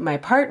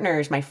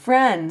partners, my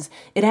friends,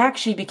 it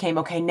actually became,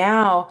 okay,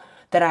 now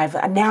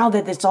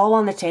that it's all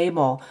on the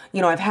table,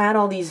 I've had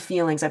all these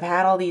feelings, I've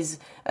had all these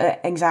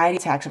anxiety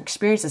attacks, I've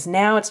experienced this.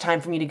 Now it's time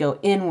for me to go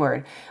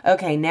inward.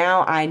 Okay,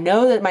 now I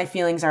know that my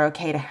feelings are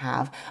okay to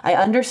have. I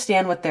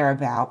understand what they're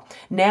about.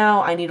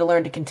 Now I need to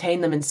learn to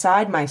contain them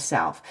inside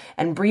myself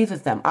and breathe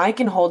with them. I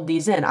can hold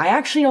these in. I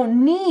actually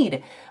don't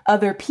need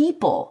other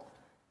people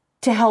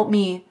to help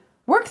me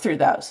work through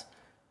those.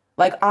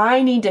 Like,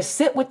 I need to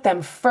sit with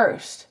them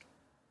first.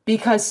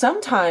 Because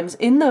sometimes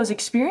in those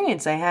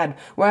experiences I had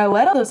where I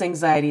let all those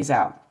anxieties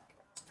out,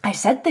 I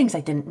said things I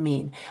didn't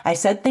mean. I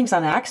said things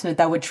on accident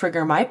that would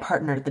trigger my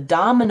partner, the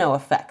domino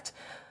effect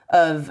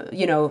of,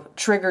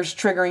 triggers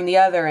triggering the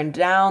other and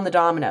down the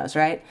dominoes,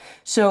 right?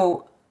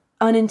 So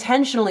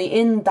unintentionally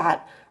in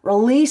that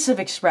release of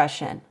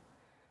expression,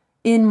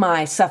 in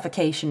my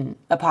suffocation,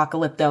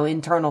 apocalypto,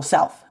 internal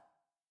self,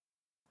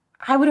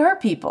 I would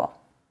hurt people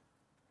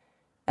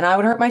and I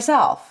would hurt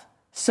myself.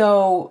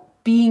 So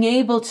being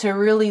able to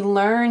really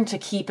learn to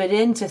keep it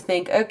in, to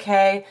think,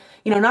 okay,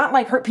 not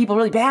like hurt people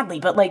really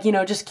badly, but like,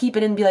 just keep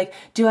it in and be like,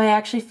 do I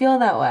actually feel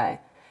that way?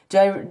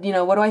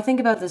 What do I think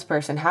about this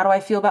person? How do I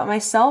feel about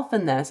myself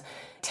in this?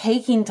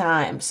 Taking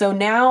time. So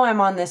now I'm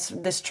on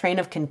this train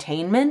of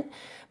containment,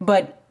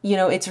 but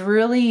it's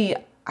really,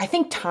 I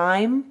think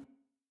time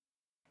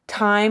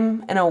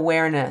and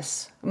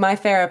awareness. My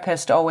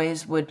therapist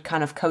always would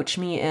kind of coach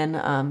me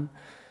in,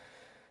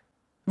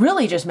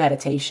 really just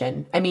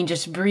meditation. I mean,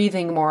 just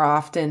breathing more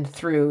often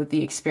through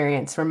the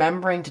experience,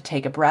 remembering to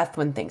take a breath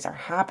when things are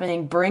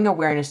happening, bring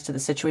awareness to the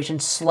situation,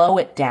 slow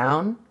it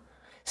down,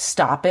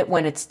 stop it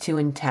when it's too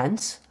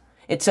intense.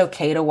 It's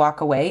okay to walk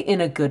away in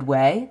a good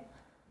way.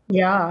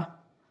 Yeah.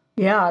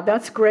 Yeah,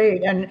 that's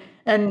great. And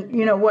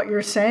what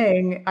you're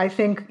saying, I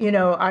think,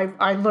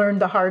 I learned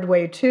the hard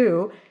way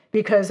too,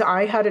 because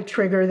I had a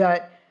trigger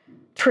that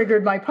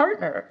triggered my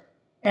partner.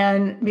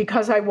 And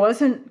because I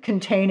wasn't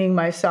containing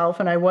myself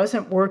and I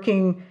wasn't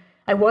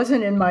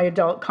in my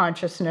adult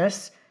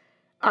consciousness,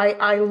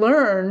 I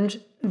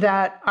learned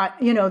that,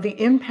 the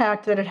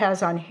impact that it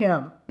has on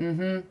him,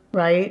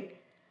 right?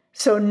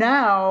 So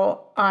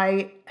now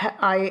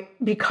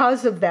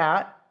because of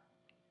that,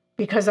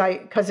 because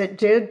it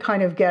did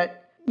kind of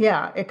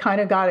it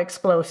kind of got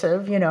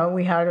explosive,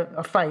 we had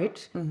a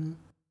fight. Mm-hmm.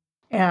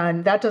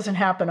 And that doesn't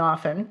happen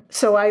often.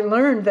 So I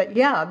learned that,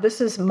 this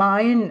is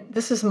mine.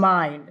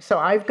 So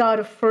I've got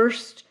to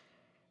first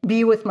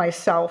be with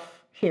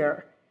myself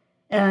here.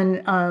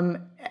 And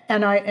then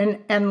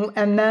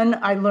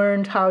I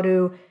learned how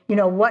to,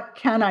 what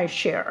can I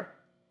share?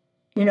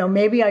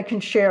 Maybe I can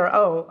share,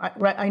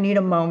 I need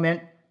a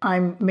moment.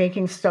 I'm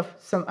making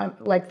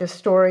like this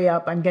story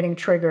up. I'm getting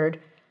triggered.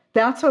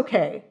 That's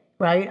okay,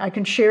 right? I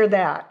can share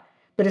that.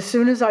 But as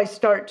soon as I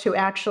start to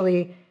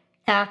actually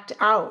act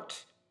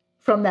out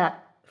from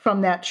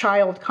that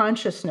child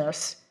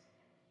consciousness,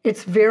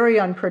 it's very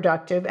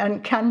unproductive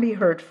and can be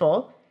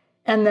hurtful.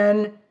 And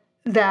then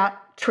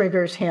that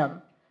triggers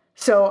him.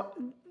 So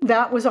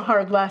that was a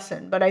hard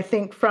lesson. But I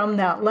think from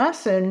that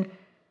lesson,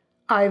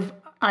 I'm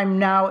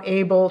now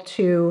able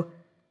to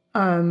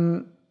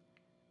hold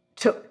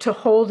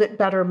it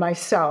better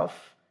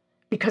myself,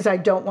 because I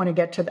don't want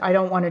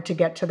it to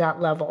get to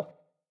that level.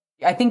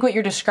 I think what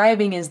you're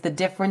describing is the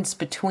difference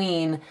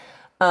between,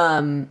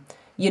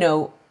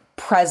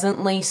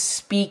 presently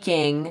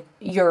speaking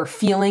your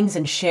feelings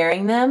and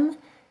sharing them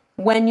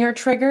when you're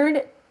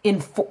triggered,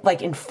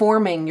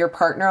 informing your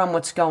partner on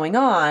what's going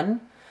on,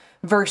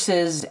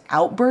 versus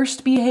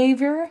outburst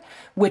behavior,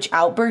 which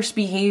outburst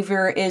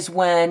behavior is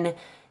when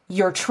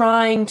you're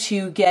trying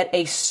to get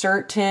a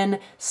certain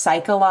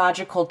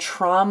psychological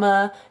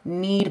trauma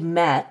need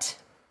met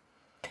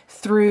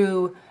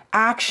through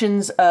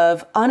actions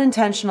of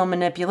unintentional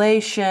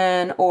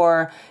manipulation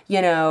or,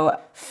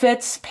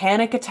 fits,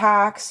 panic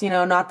attacks,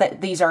 not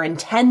that these are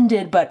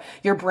intended, but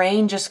your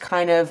brain just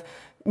kind of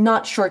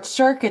not short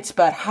circuits,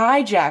 but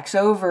hijacks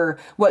over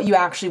what you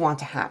actually want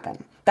to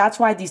happen. That's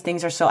why these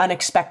things are so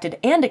unexpected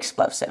and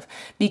explosive,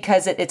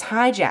 because it's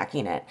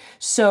hijacking it.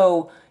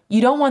 So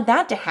you don't want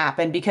that to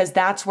happen, because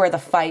that's where the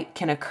fight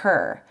can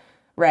occur,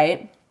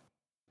 right?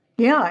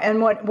 Yeah,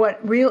 and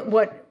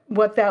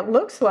what that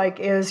looks like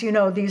is,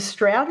 these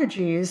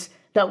strategies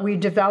that we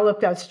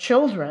developed as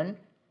children,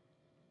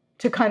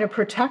 to kind of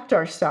protect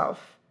ourselves,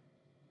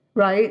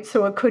 right?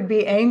 So it could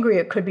be angry,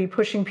 it could be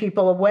pushing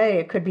people away,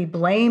 it could be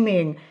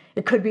blaming,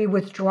 it could be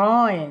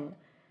withdrawing.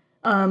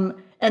 And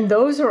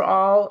those are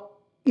all,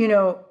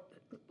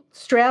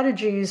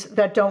 strategies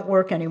that don't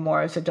work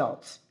anymore as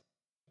adults,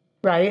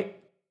 right?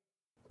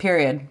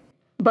 Period.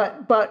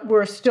 But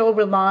we're still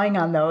relying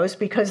on those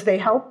because they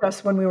helped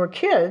us when we were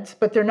kids,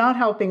 but they're not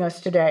helping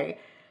us today.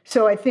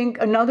 So I think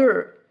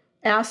another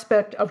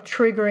aspect of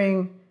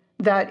triggering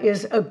that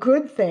is a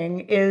good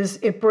thing is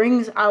it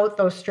brings out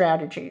those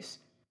strategies.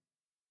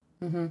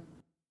 Mm-hmm.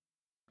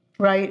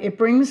 Right? It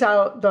brings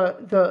out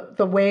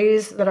the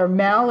ways that are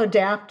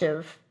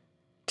maladaptive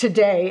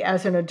today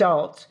as an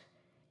adult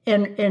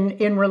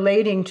in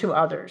relating to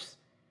others,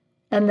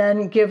 and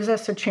then gives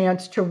us a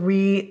chance to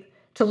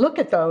look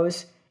at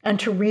those and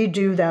to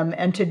redo them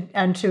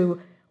and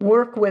to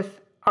work with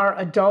our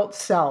adult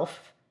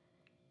self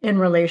in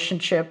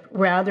relationship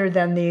rather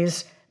than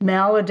these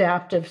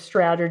maladaptive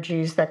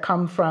strategies that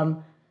come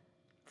from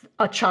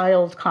a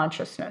child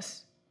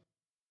consciousness.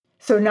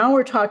 So now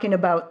we're talking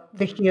about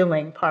the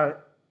healing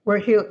part. We're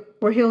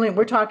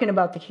talking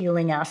about the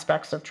healing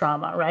aspects of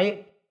trauma,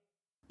 right?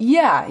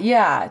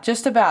 Yeah,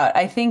 just about.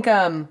 I think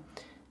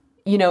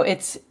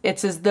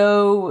it's as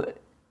though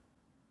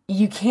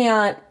you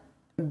can't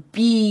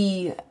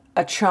be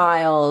a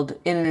child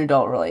in an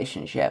adult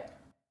relationship.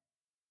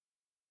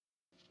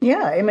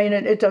 Yeah, I mean,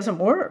 it doesn't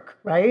work,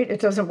 right? It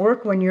doesn't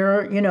work when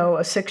you're, a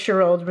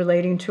 6-year-old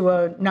relating to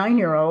a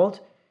 9-year-old.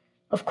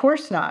 Of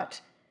course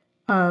not.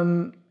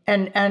 And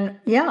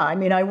yeah, I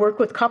mean, I work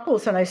with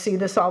couples and I see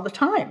this all the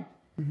time.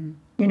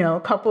 Mm-hmm.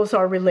 Couples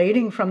are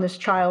relating from this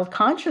child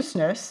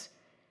consciousness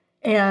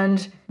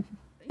and,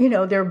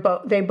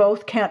 they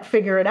both can't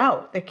figure it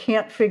out. They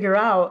can't figure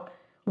out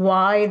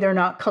why they're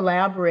not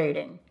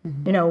collaborating,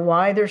 mm-hmm.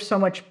 Why there's so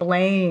much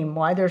blame,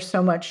 why there's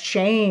so much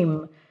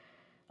shame.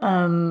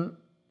 And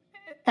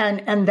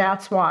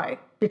that's why,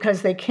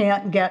 because they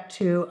can't get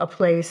to a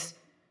place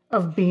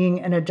of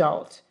being an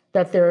adult,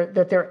 that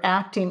they're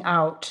acting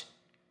out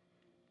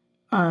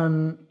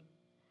from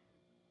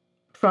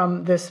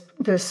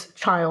this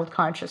child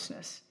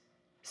consciousness.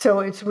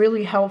 So it's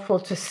really helpful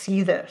to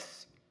see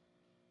this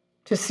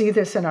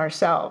in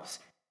ourselves.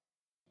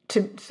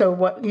 So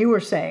what you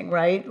were saying,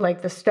 right?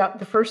 Like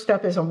the first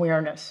step is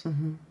awareness.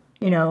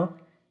 Mm-hmm.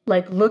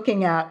 Like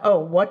looking at,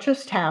 what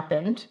just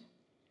happened?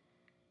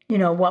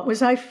 What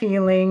was I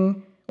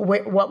feeling?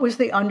 What was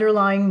the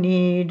underlying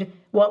need?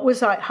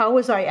 How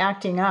was I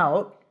acting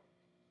out?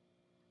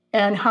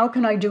 And how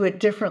can I do it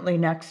differently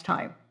next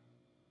time?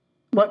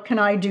 What can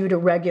I do to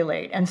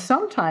regulate? And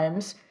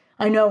sometimes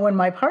I know when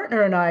my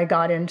partner and I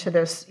got into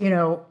this,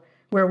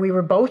 where we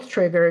were both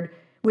triggered,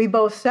 we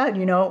both said,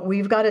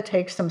 we've got to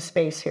take some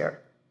space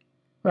here,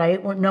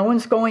 right? No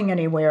one's going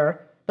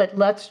anywhere, but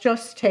let's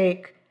just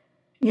take,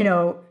 you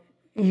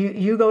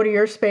go to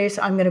your space,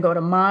 I'm going to go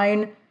to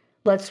mine.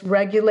 Let's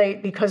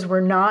regulate because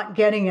we're not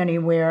getting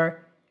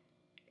anywhere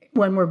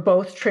when we're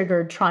both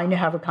triggered trying to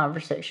have a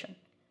conversation.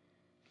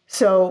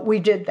 So we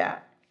did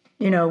that.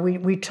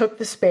 We took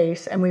the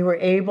space and we were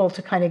able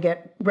to kind of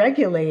get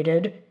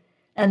regulated.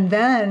 And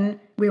then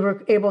we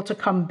were able to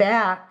come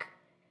back,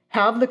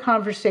 have the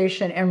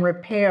conversation and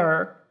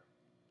repair,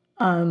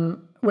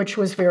 which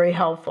was very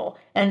helpful.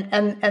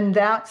 And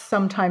that's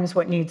sometimes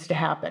what needs to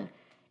happen,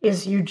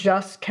 is you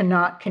just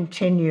cannot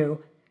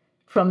continue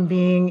from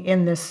being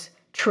in this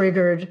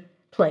triggered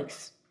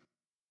place.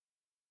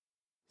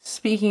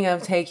 Speaking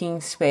of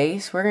taking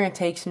space, we're going to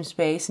take some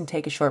space and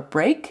take a short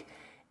break.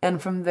 And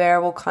from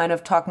there, we'll kind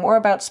of talk more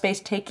about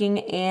space taking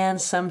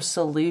and some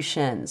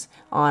solutions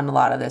on a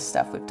lot of this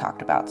stuff we've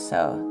talked about.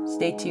 So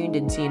stay tuned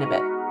and see you in a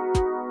bit.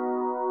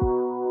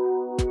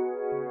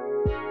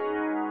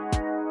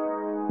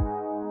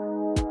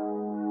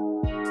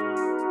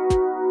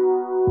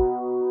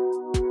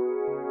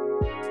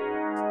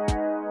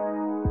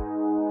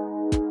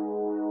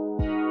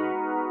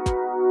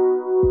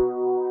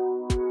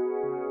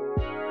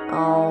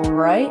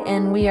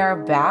 And we are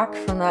back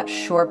from that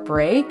short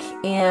break,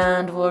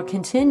 and we'll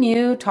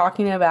continue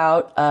talking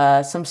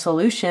about some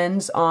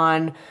solutions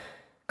on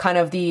kind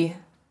of the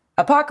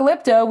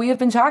apocalypto we have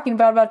been talking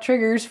about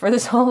triggers for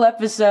this whole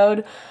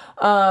episode.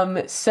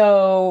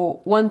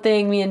 So one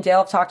thing me and Dale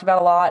have talked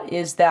about a lot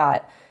is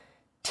that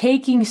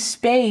taking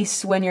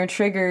space when you're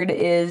triggered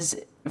is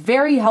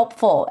very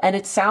helpful, and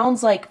it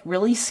sounds like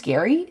really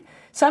scary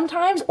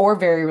sometimes or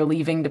very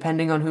relieving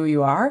depending on who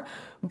you are.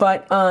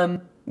 But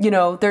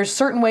there's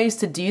certain ways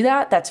to do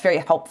that that's very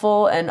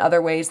helpful and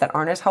other ways that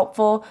aren't as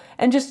helpful.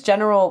 And just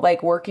general,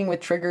 like working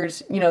with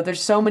triggers,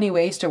 there's so many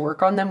ways to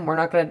work on them. We're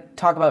not going to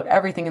talk about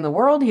everything in the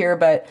world here,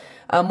 but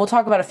we'll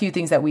talk about a few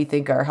things that we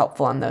think are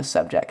helpful on those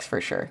subjects for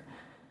sure.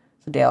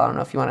 So Dale, I don't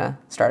know if you want to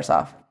start us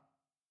off.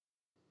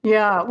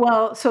 Yeah,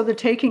 well, so the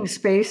taking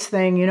space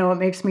thing, it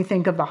makes me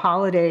think of the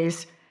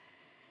holidays.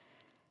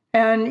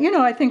 And,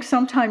 I think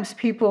sometimes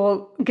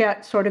people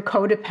get sort of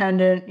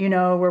codependent,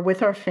 we're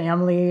with our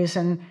families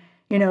and,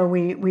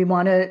 we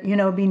want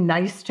to, be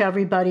nice to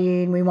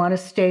everybody and we want to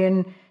stay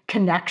in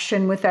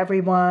connection with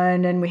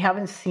everyone and we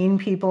haven't seen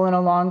people in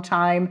a long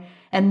time.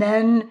 And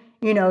then,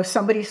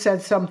 somebody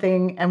said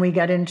something and we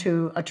get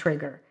into a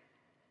trigger.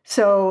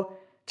 So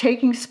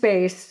taking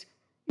space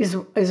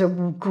is a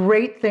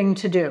great thing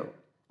to do.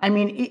 I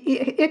mean,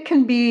 it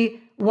can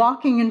be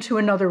walking into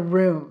another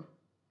room.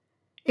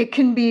 It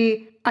can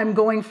be, I'm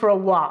going for a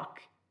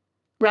walk,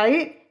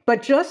 right?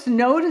 But just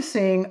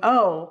noticing,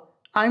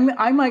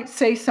 I might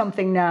say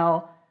something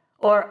now,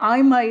 or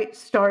I might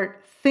start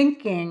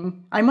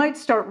thinking, I might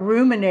start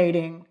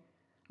ruminating.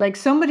 Like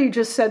somebody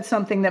just said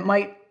something that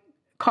might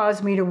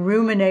cause me to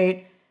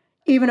ruminate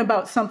even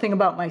about something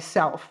about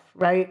myself,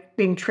 right?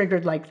 Being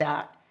triggered like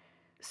that.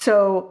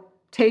 So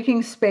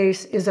taking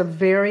space is a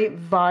very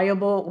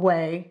viable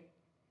way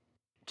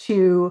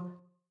to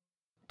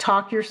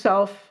talk to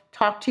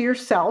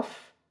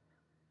yourself,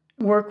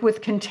 work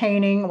with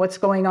containing what's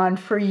going on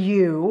for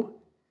you,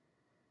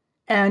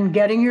 and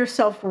getting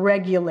yourself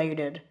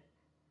regulated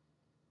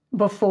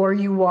before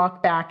you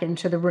walk back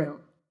into the room.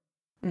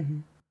 Mm-hmm.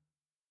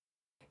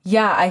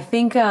 Yeah, I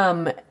think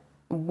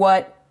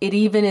what it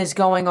even is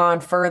going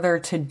on further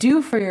to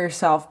do for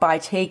yourself by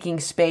taking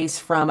space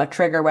from a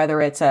trigger,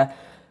 whether it's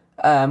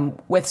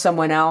with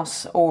someone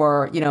else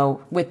or,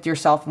 with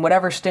yourself, and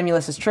whatever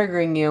stimulus is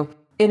triggering you,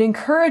 it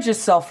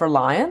encourages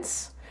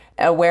self-reliance,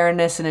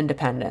 awareness, and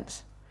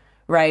independence,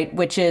 right?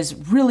 Which is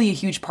really a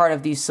huge part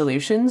of these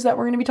solutions that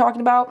we're going to be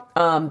talking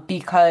about.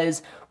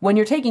 Because when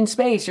you're taking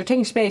space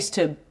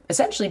to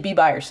essentially be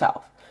by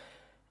yourself.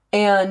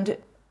 And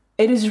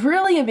it is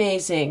really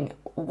amazing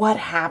what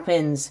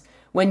happens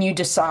when you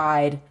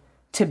decide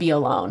to be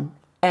alone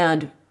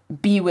and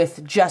be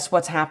with just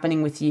what's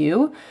happening with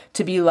you,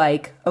 to be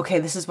like, okay,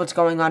 this is what's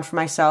going on for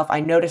myself.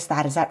 I noticed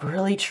that. Is that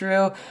really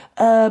true?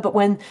 But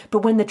when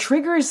the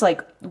trigger is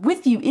like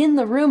with you in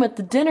the room at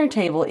the dinner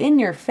table, in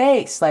your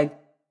face, like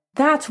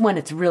that's when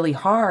it's really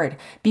hard,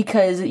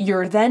 because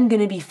you're then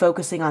going to be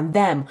focusing on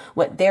them,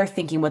 what they're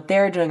thinking, what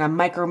they're doing, on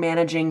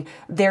micromanaging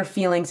their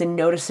feelings and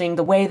noticing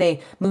the way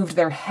they moved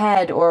their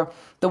head or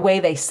the way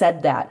they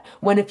said that.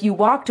 When if you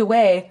walked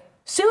away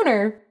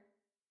sooner,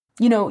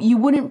 you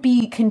wouldn't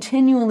be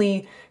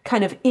continually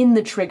kind of in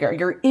the trigger.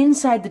 You're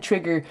inside the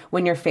trigger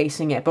when you're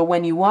facing it. But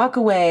when you walk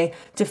away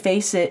to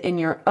face it in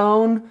your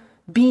own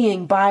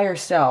being by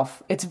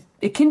yourself,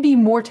 it can be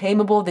more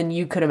tameable than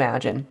you could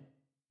imagine.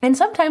 And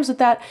sometimes with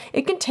that,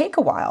 it can take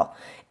a while.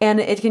 And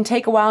it can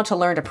take a while to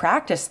learn to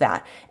practice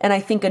that. And I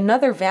think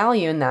another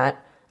value in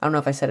that, I don't know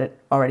if I said it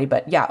already,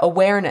 but yeah,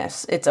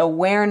 awareness. It's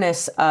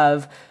awareness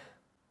of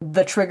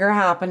the trigger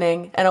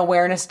happening and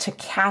awareness to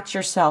catch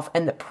yourself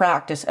and the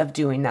practice of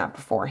doing that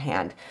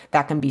beforehand.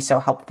 That can be so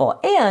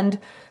helpful. And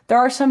there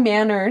are some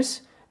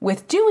manners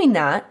with doing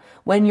that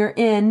when you're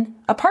in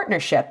a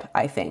partnership,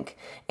 I think.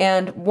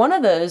 And one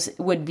of those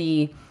would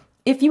be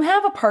if you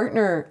have a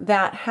partner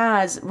that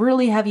has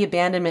really heavy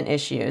abandonment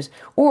issues,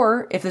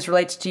 or if this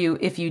relates to you,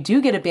 if you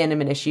do get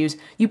abandonment issues,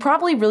 you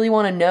probably really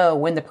want to know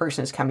when the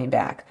person is coming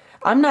back.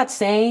 I'm not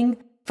saying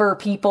for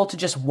people to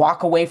just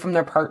walk away from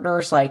their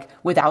partners like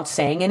without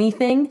saying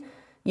anything,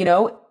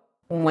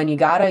 when you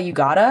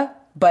gotta.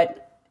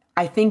 But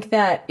I think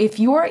that if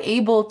you are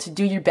able to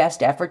do your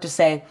best effort to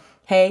say,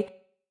 hey,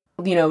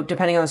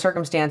 depending on the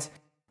circumstance,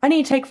 I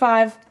need to take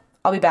 5,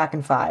 I'll be back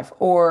in 5.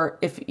 Or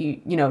if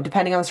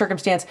depending on the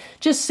circumstance,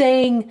 just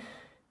saying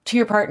to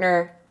your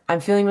partner, I'm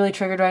feeling really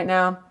triggered right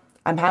now.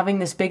 I'm having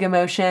this big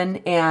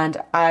emotion and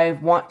I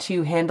want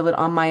to handle it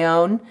on my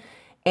own.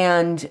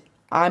 And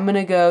I'm going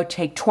to go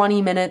take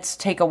 20 minutes,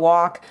 take a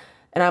walk,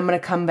 and I'm going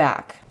to come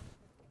back.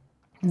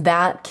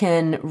 That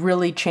can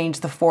really change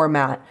the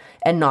format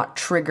and not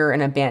trigger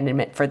an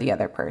abandonment for the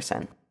other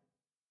person.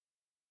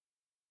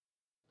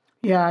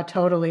 Yeah,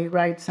 totally.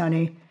 Right,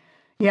 Sunny.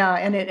 Yeah,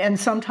 and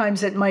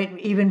sometimes it might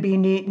even be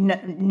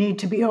need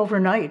to be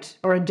overnight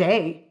or a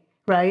day,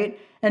 right?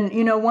 And,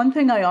 one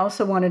thing I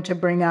also wanted to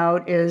bring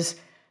out is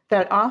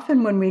that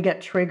often when we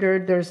get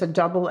triggered, there's a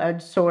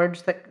double-edged sword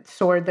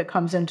that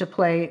comes into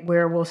play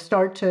where we'll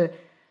start to,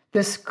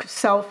 this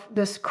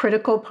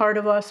critical part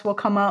of us will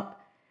come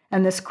up,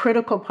 and this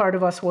critical part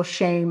of us will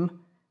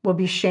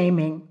be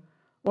shaming,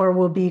 or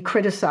will be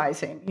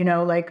criticizing,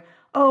 like,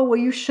 oh, well,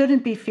 you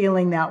shouldn't be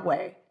feeling that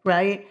way,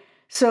 right?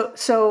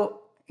 So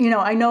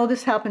I know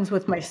this happens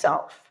with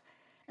myself,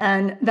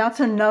 and that's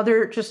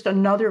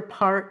another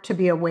part to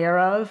be aware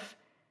of.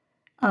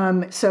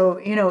 So,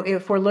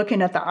 if we're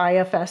looking at the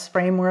IFS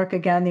framework,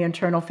 again, the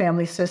internal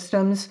family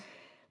systems,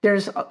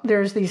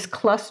 there's these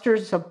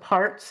clusters of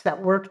parts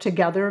that work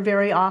together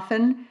very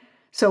often.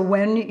 So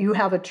when you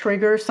have a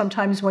trigger,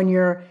 sometimes when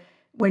you're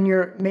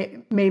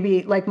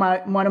maybe like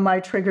one of my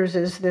triggers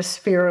is this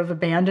fear of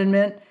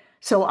abandonment.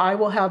 So I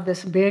will have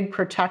this big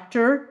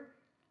protector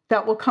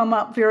that will come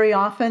up very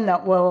often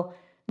that will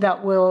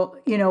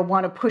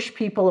want to push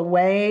people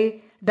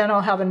away. Then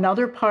I'll have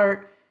another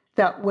part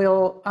that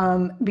will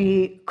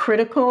be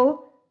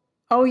critical.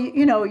 Oh,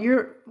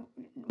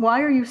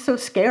 why are you so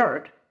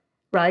scared,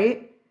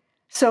 right?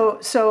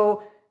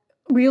 So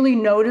really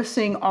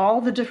noticing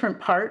all the different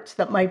parts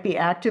that might be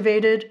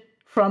activated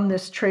from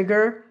this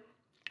trigger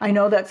I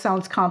know that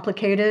sounds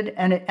complicated,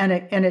 and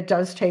it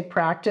does take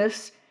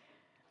practice.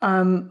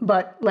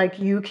 But like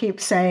you keep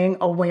saying,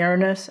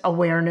 awareness,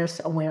 awareness,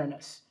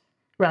 awareness,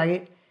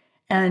 right?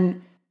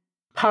 And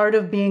part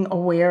of being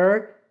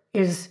aware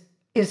is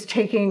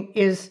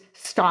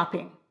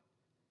stopping,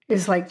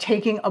 is like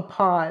taking a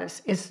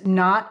pause, is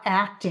not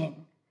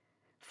acting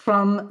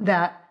from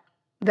that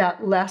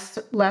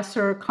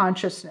lesser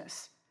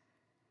consciousness.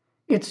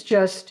 It's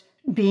just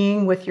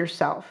being with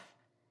yourself.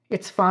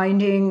 It's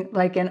finding,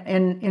 like in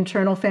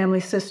internal family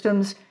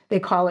systems, they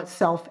call it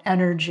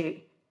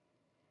self-energy.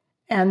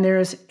 And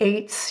there's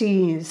 8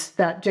 C's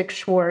that Dick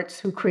Schwartz,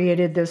 who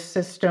created this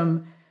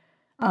system,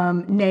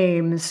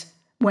 names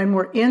when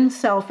we're in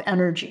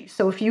self-energy.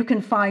 So if you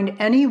can find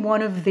any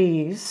one of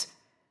these,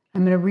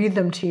 I'm going to read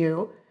them to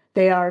you.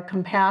 They are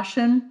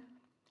compassion,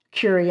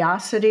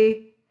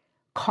 curiosity,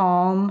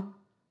 calm,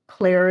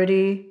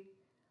 clarity,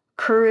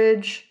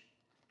 courage,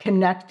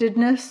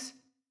 connectedness,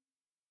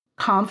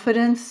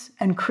 confidence,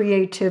 and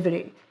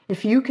creativity.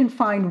 If you can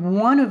find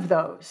one of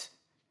those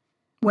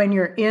when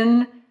you're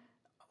in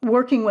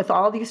working with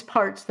all these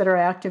parts that are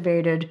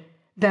activated,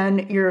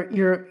 then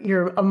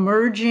you're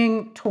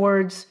emerging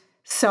towards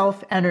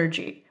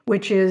self-energy,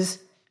 which is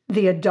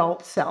the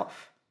adult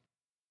self.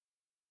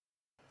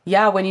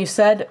 Yeah, when you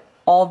said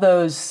all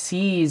those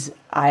C's,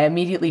 I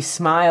immediately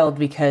smiled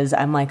because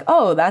I'm like,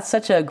 oh, that's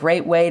such a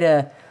great way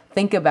to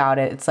think about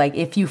it. It's like,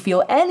 if you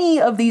feel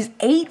any of these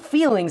 8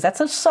 feelings,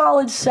 that's a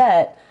solid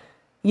set,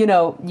 you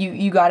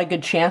got a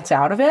good chance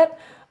out of it.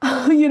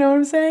 You know what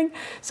I'm saying?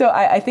 So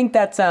I think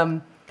that's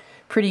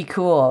pretty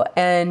cool.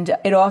 And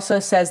it also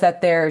says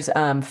that there's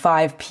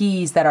 5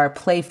 P's that are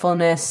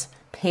playfulness,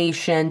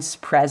 patience,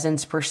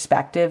 presence,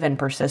 perspective, and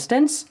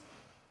persistence.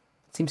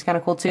 Seems kind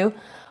of cool too.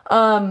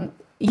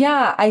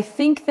 Yeah, I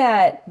think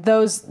that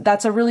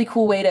that's a really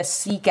cool way to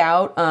seek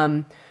out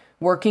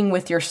working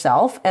with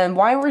yourself, and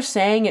why we're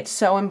saying it's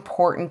so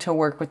important to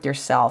work with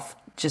yourself,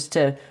 just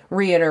to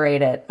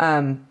reiterate it.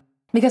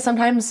 Because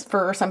sometimes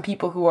for some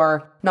people who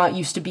are not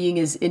used to being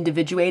as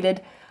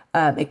individuated,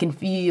 it can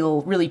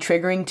feel really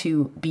triggering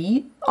to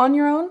be on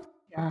your own.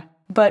 Yeah.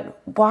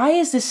 But why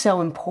is this so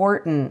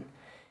important?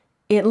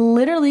 It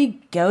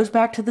literally goes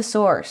back to the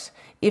source.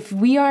 If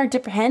we are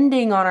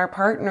depending on our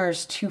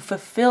partners to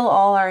fulfill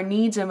all our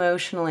needs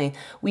emotionally,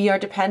 we are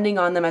depending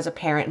on them as a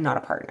parent, not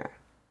a partner.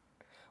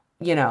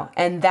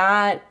 And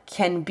that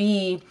can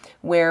be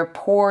where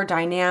poor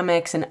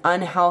dynamics and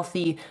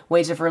unhealthy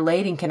ways of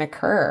relating can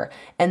occur.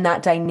 And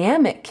that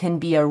dynamic can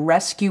be a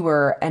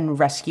rescuer and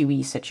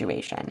rescuee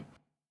situation.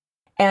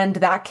 And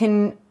that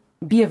can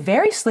be a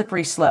very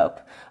slippery slope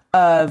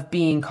of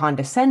being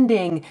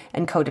condescending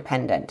and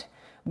codependent,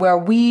 where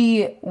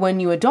when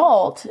you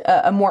adult,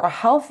 a more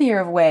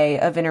healthier way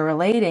of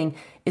interrelating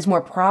is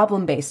more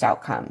problem-based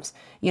outcomes.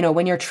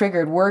 When you're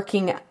triggered,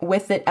 working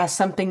with it as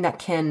something that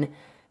can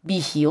be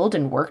healed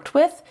and worked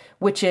with,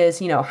 which is,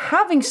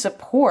 having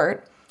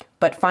support,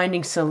 but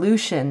finding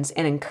solutions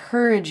and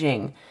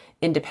encouraging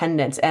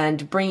independence.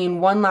 And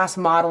bringing one last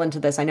model into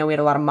this, I know we had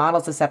a lot of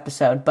models this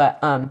episode, but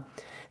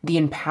the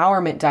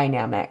empowerment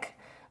dynamic,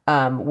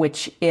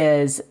 which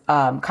is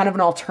kind of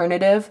an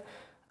alternative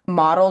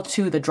model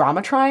to the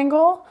drama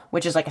triangle,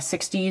 which is like a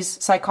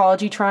 60s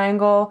psychology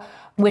triangle,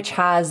 which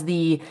has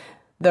the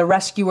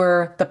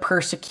rescuer, the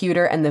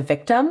persecutor, and the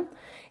victim.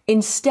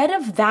 Instead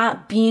of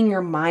that being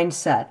your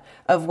mindset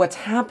of what's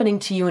happening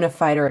to you in a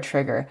fight or a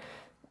trigger,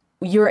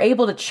 you're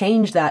able to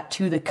change that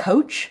to the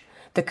coach,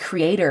 the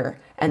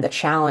creator, and the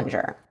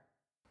challenger.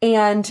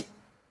 And,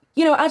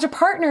 as a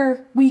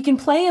partner, we can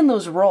play in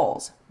those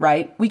roles,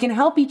 right? We can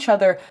help each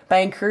other by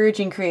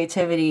encouraging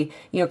creativity,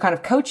 kind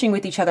of coaching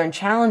with each other and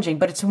challenging,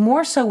 but it's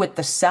more so with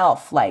the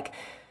self, like,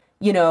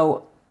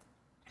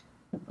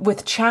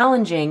 with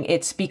challenging,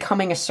 it's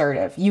becoming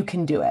assertive. You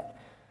can do it.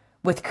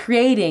 With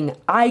creating,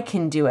 I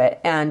can do it,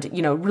 and,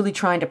 really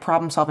trying to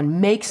problem solve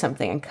and make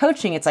something. And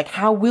coaching, it's like,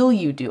 how will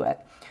you do it?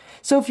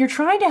 So if you're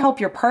trying to help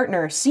your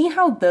partner, see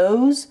how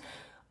those,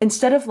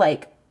 instead of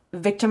like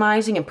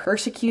victimizing and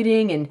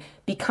persecuting and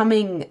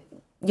becoming,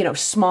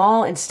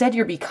 small, instead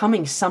you're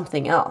becoming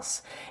something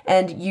else.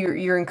 And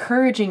you're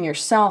encouraging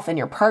yourself and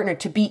your partner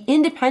to be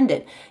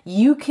independent.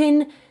 You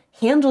can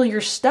handle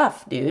your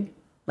stuff, dude.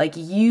 Like,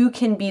 you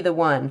can be the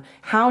one.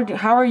 How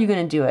are you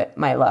going to do it,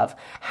 my love?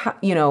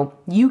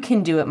 You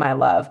can do it, my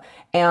love.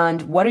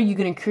 And what are you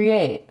going to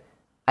create?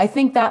 I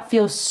think that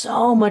feels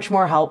so much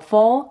more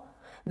helpful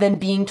than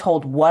being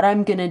told what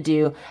I'm going to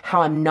do,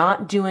 how I'm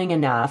not doing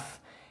enough,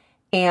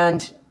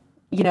 and,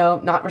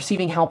 not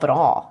receiving help at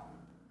all.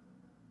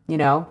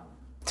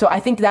 So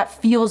I think that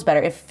feels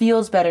better. It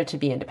feels better to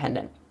be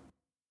independent.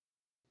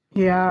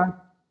 Yeah.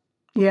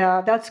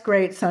 Yeah, that's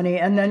great, Sunny.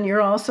 And then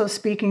you're also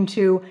speaking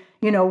to,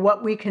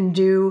 what we can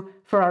do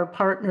for our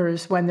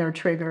partners when they're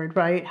triggered,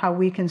 right? How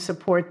we can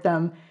support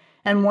them.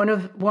 And one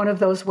of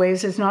those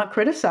ways is not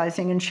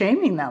criticizing and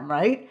shaming them,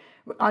 right?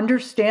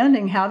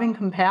 Understanding, having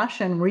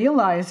compassion,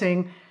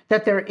 realizing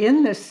that they're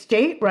in this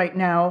state right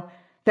now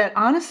that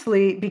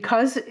honestly,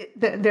 because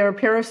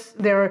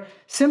their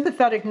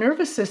sympathetic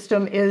nervous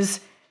system is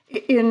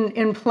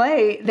in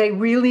play, they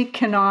really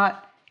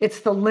cannot.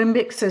 It's the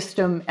limbic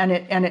system, and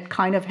it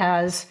kind of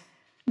has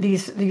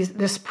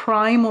this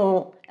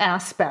primal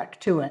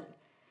aspect to it,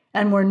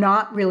 and we're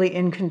not really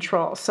in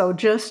control. So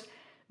just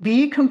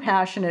be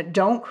compassionate.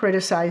 Don't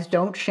criticize.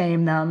 Don't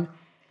shame them,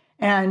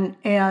 and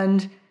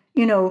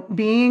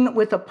being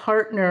with a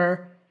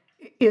partner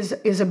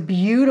is a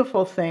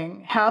beautiful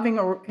thing. Having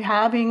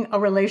a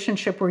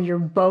relationship where you're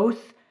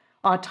both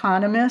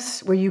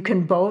autonomous, where you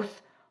can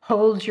both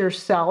hold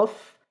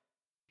yourself,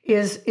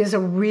 is a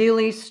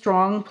really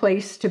strong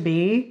place to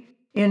be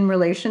in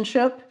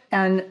relationship.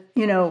 And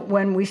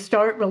when we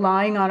start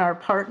relying on our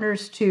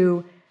partners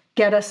to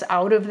get us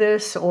out of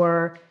this,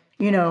 or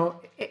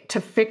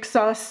to fix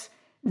us,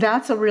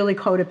 that's a really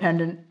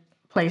codependent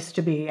place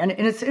to be. And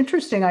it's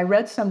interesting. I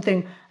read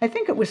something, I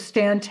think it was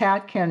Stan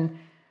Tatkin,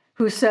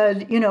 who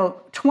said,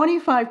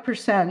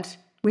 25%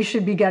 we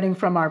should be getting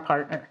from our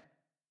partner.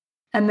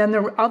 And then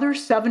the other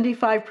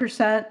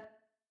 75%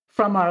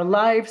 from our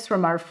lives,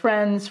 from our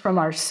friends, from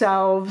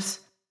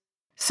ourselves.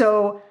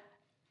 So,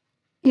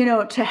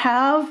 to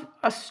have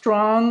a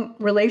strong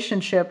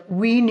relationship,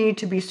 we need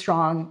to be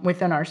strong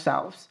within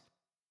ourselves.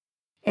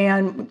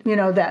 And,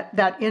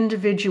 that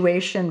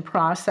individuation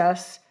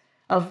process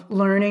of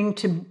learning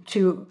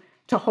to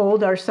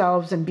hold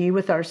ourselves and be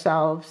with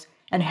ourselves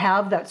and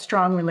have that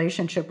strong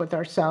relationship with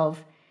ourselves,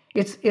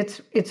 it's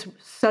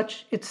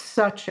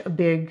such a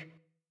big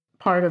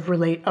part of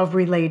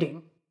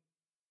relating.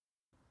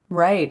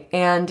 Right.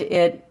 And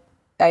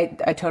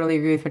I totally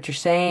agree with what you're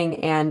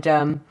saying.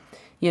 And,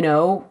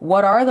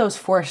 what are those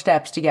 4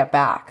 steps to get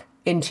back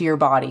into your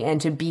body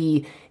and to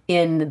be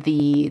in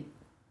the,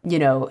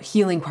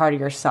 healing part of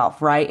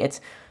yourself, right?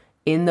 It's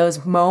in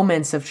those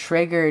moments of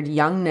triggered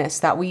youngness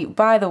that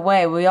by the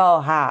way, we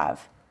all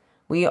have.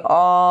 We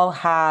all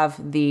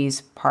have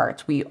these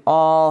parts. We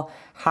all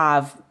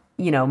have,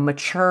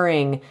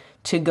 maturing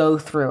to go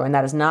through. And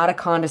that is not a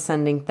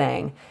condescending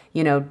thing.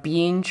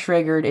 Being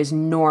triggered is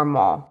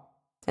normal.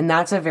 And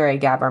that's a very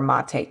Gabor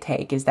Mate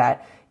take, is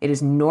that it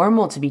is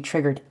normal to be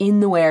triggered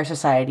in the way our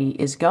society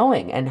is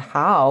going and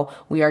how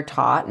we are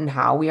taught and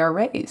how we are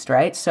raised,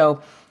 right?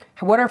 So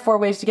what are 4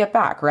 ways to get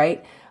back,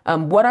 right?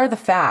 What are the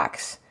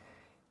facts?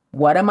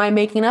 What am I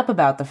making up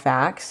about the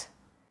facts?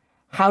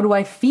 How do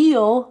I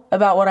feel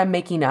about what I'm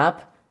making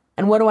up?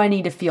 And what do I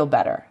need to feel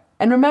better?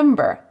 And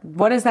remember,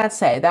 what does that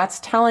say? That's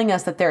telling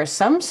us that there is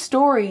some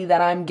story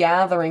that I'm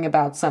gathering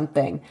about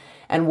something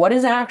and what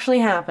is actually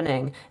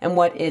happening and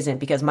what isn't,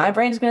 because my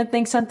brain is going to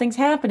think something's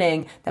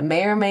happening that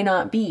may or may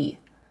not be,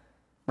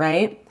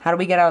 right? How do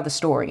we get out of the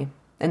story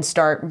and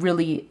start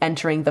really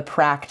entering the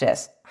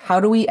practice?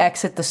 How do we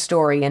exit the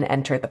story and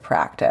enter the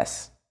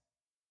practice?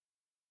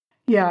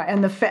 Yeah,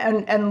 and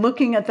and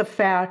looking at the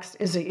facts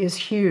is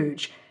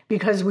huge,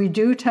 because we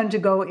do tend to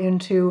go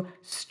into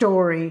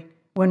story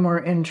when we're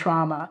in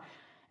trauma.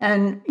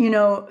 And,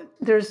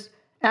 there's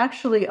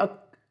actually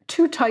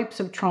 2 types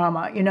of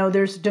trauma.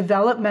 There's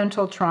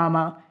developmental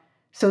trauma,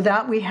 so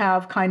that we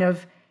have kind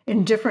of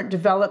in different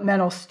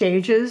developmental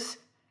stages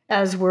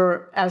as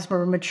we're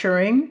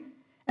maturing.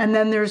 And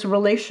then there's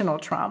relational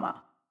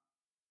trauma.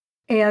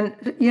 And,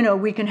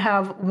 we can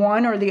have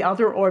one or the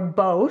other or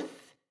both.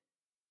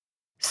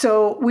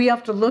 So we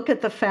have to look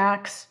at the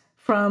facts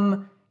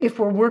from, if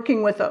we're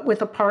working with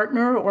a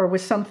partner or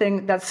with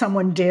something that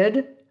someone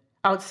did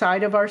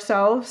outside of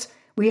ourselves,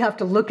 we have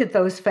to look at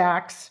those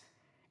facts.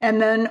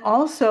 And then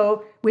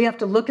also we have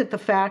to look at the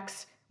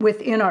facts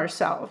within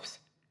ourselves,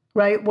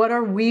 right? What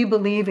are we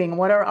believing?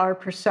 What are our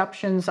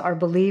perceptions, our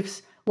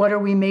beliefs? What are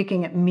we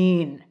making it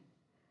mean?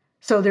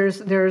 So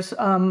there's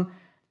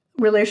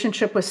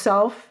relationship with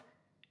self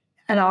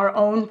and our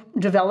own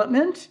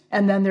development,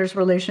 and then there's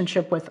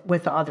relationship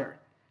with other.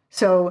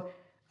 So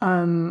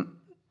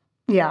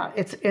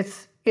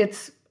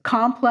it's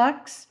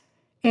complex,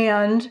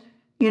 and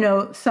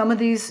some of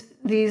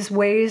these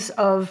ways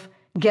of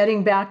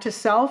getting back to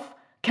self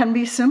can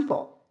be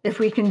simple if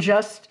we can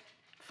just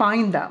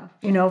find them.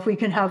 If we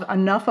can have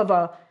enough of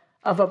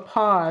a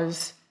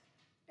pause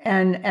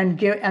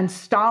and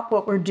stop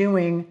what we're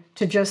doing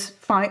to just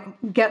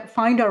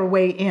find our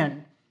way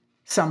in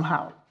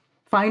somehow,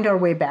 find our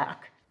way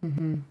back.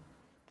 Mm-hmm.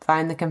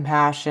 Find the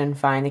compassion,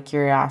 find the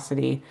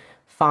curiosity,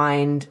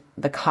 find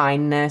the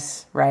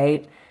kindness,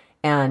 right?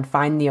 And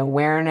find the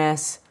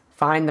awareness,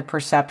 find the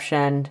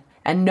perception,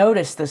 and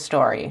notice the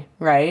story,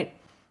 right?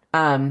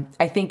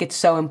 I think it's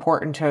so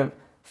important the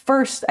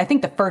first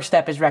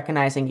step is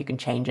recognizing you can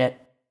change it.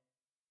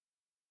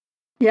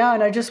 Yeah,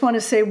 and I just want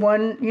to say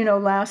one,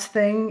 last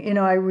thing.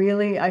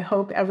 I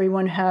hope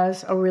everyone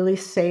has a really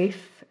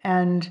safe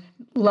and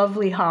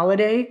lovely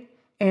holiday.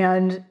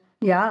 And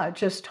yeah,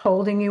 just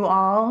holding you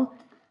all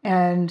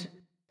and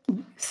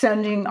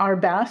sending our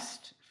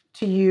best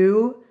to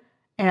you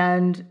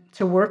and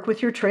to work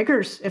with your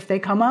triggers if they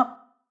come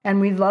up. And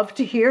we'd love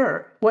to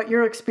hear what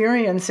your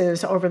experience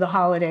is over the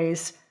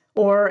holidays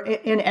or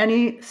in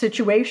any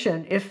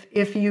situation.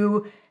 If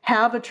you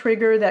have a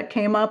trigger that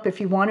came up,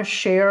 if you want to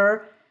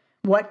share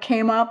what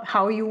came up,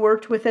 how you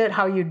worked with it,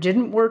 how you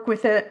didn't work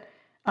with it,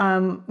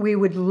 We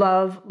would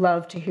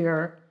love to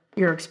hear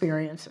your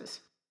experiences.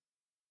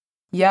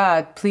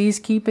 Yeah, please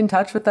keep in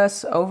touch with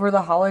us over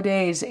the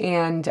holidays.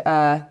 And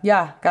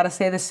gotta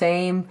say the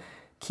same.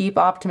 Keep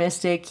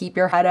optimistic, keep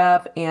your head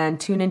up, and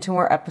tune into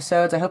more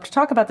episodes. I hope to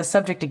talk about the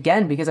subject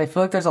again because I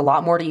feel like there's a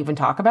lot more to even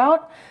talk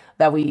about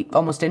that we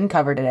almost didn't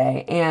cover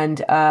today.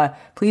 And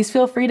please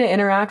feel free to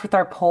interact with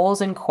our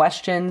polls and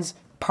questions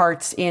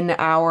parts in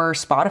our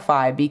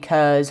Spotify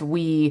because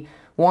we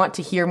want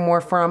to hear more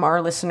from our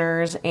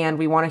listeners and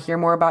we want to hear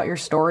more about your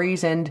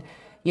stories and,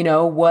 you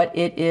know, what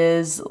it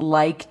is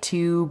like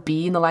to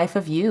be in the life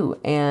of you.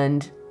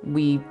 And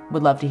we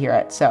would love to hear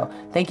it. So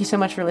thank you so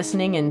much for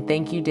listening. And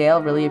thank you,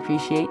 Dale. Really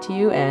appreciate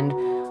you and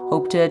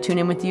hope to tune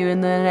in with you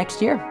in the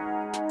next year.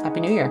 Happy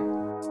New Year.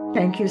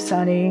 Thank you,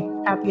 Sunny.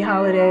 Happy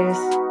holidays.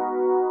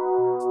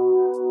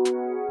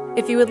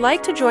 If you would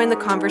like to join the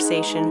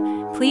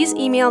conversation, please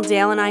email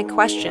Dale and I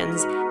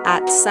questions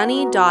at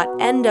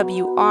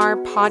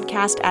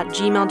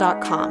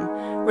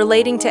sunny.nwrpodcast@gmail.com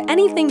relating to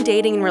anything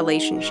dating and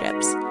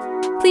relationships.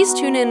 Please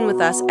tune in with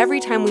us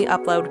every time we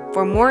upload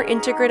for more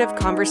integrative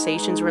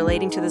conversations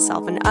relating to the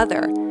self and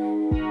other.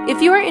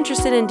 If you are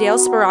interested in Dale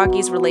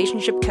Sparagi's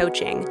relationship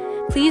coaching,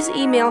 please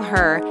email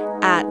her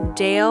at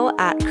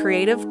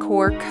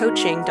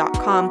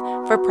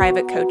dale@creativecorecoaching.com for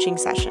private coaching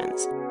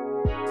sessions.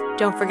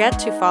 Don't forget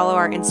to follow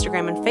our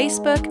Instagram and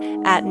Facebook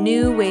at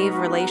New Wave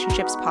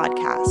Relationships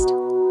Podcast.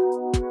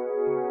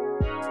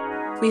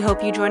 We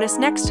hope you join us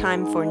next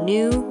time for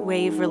New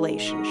Wave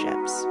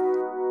Relationships.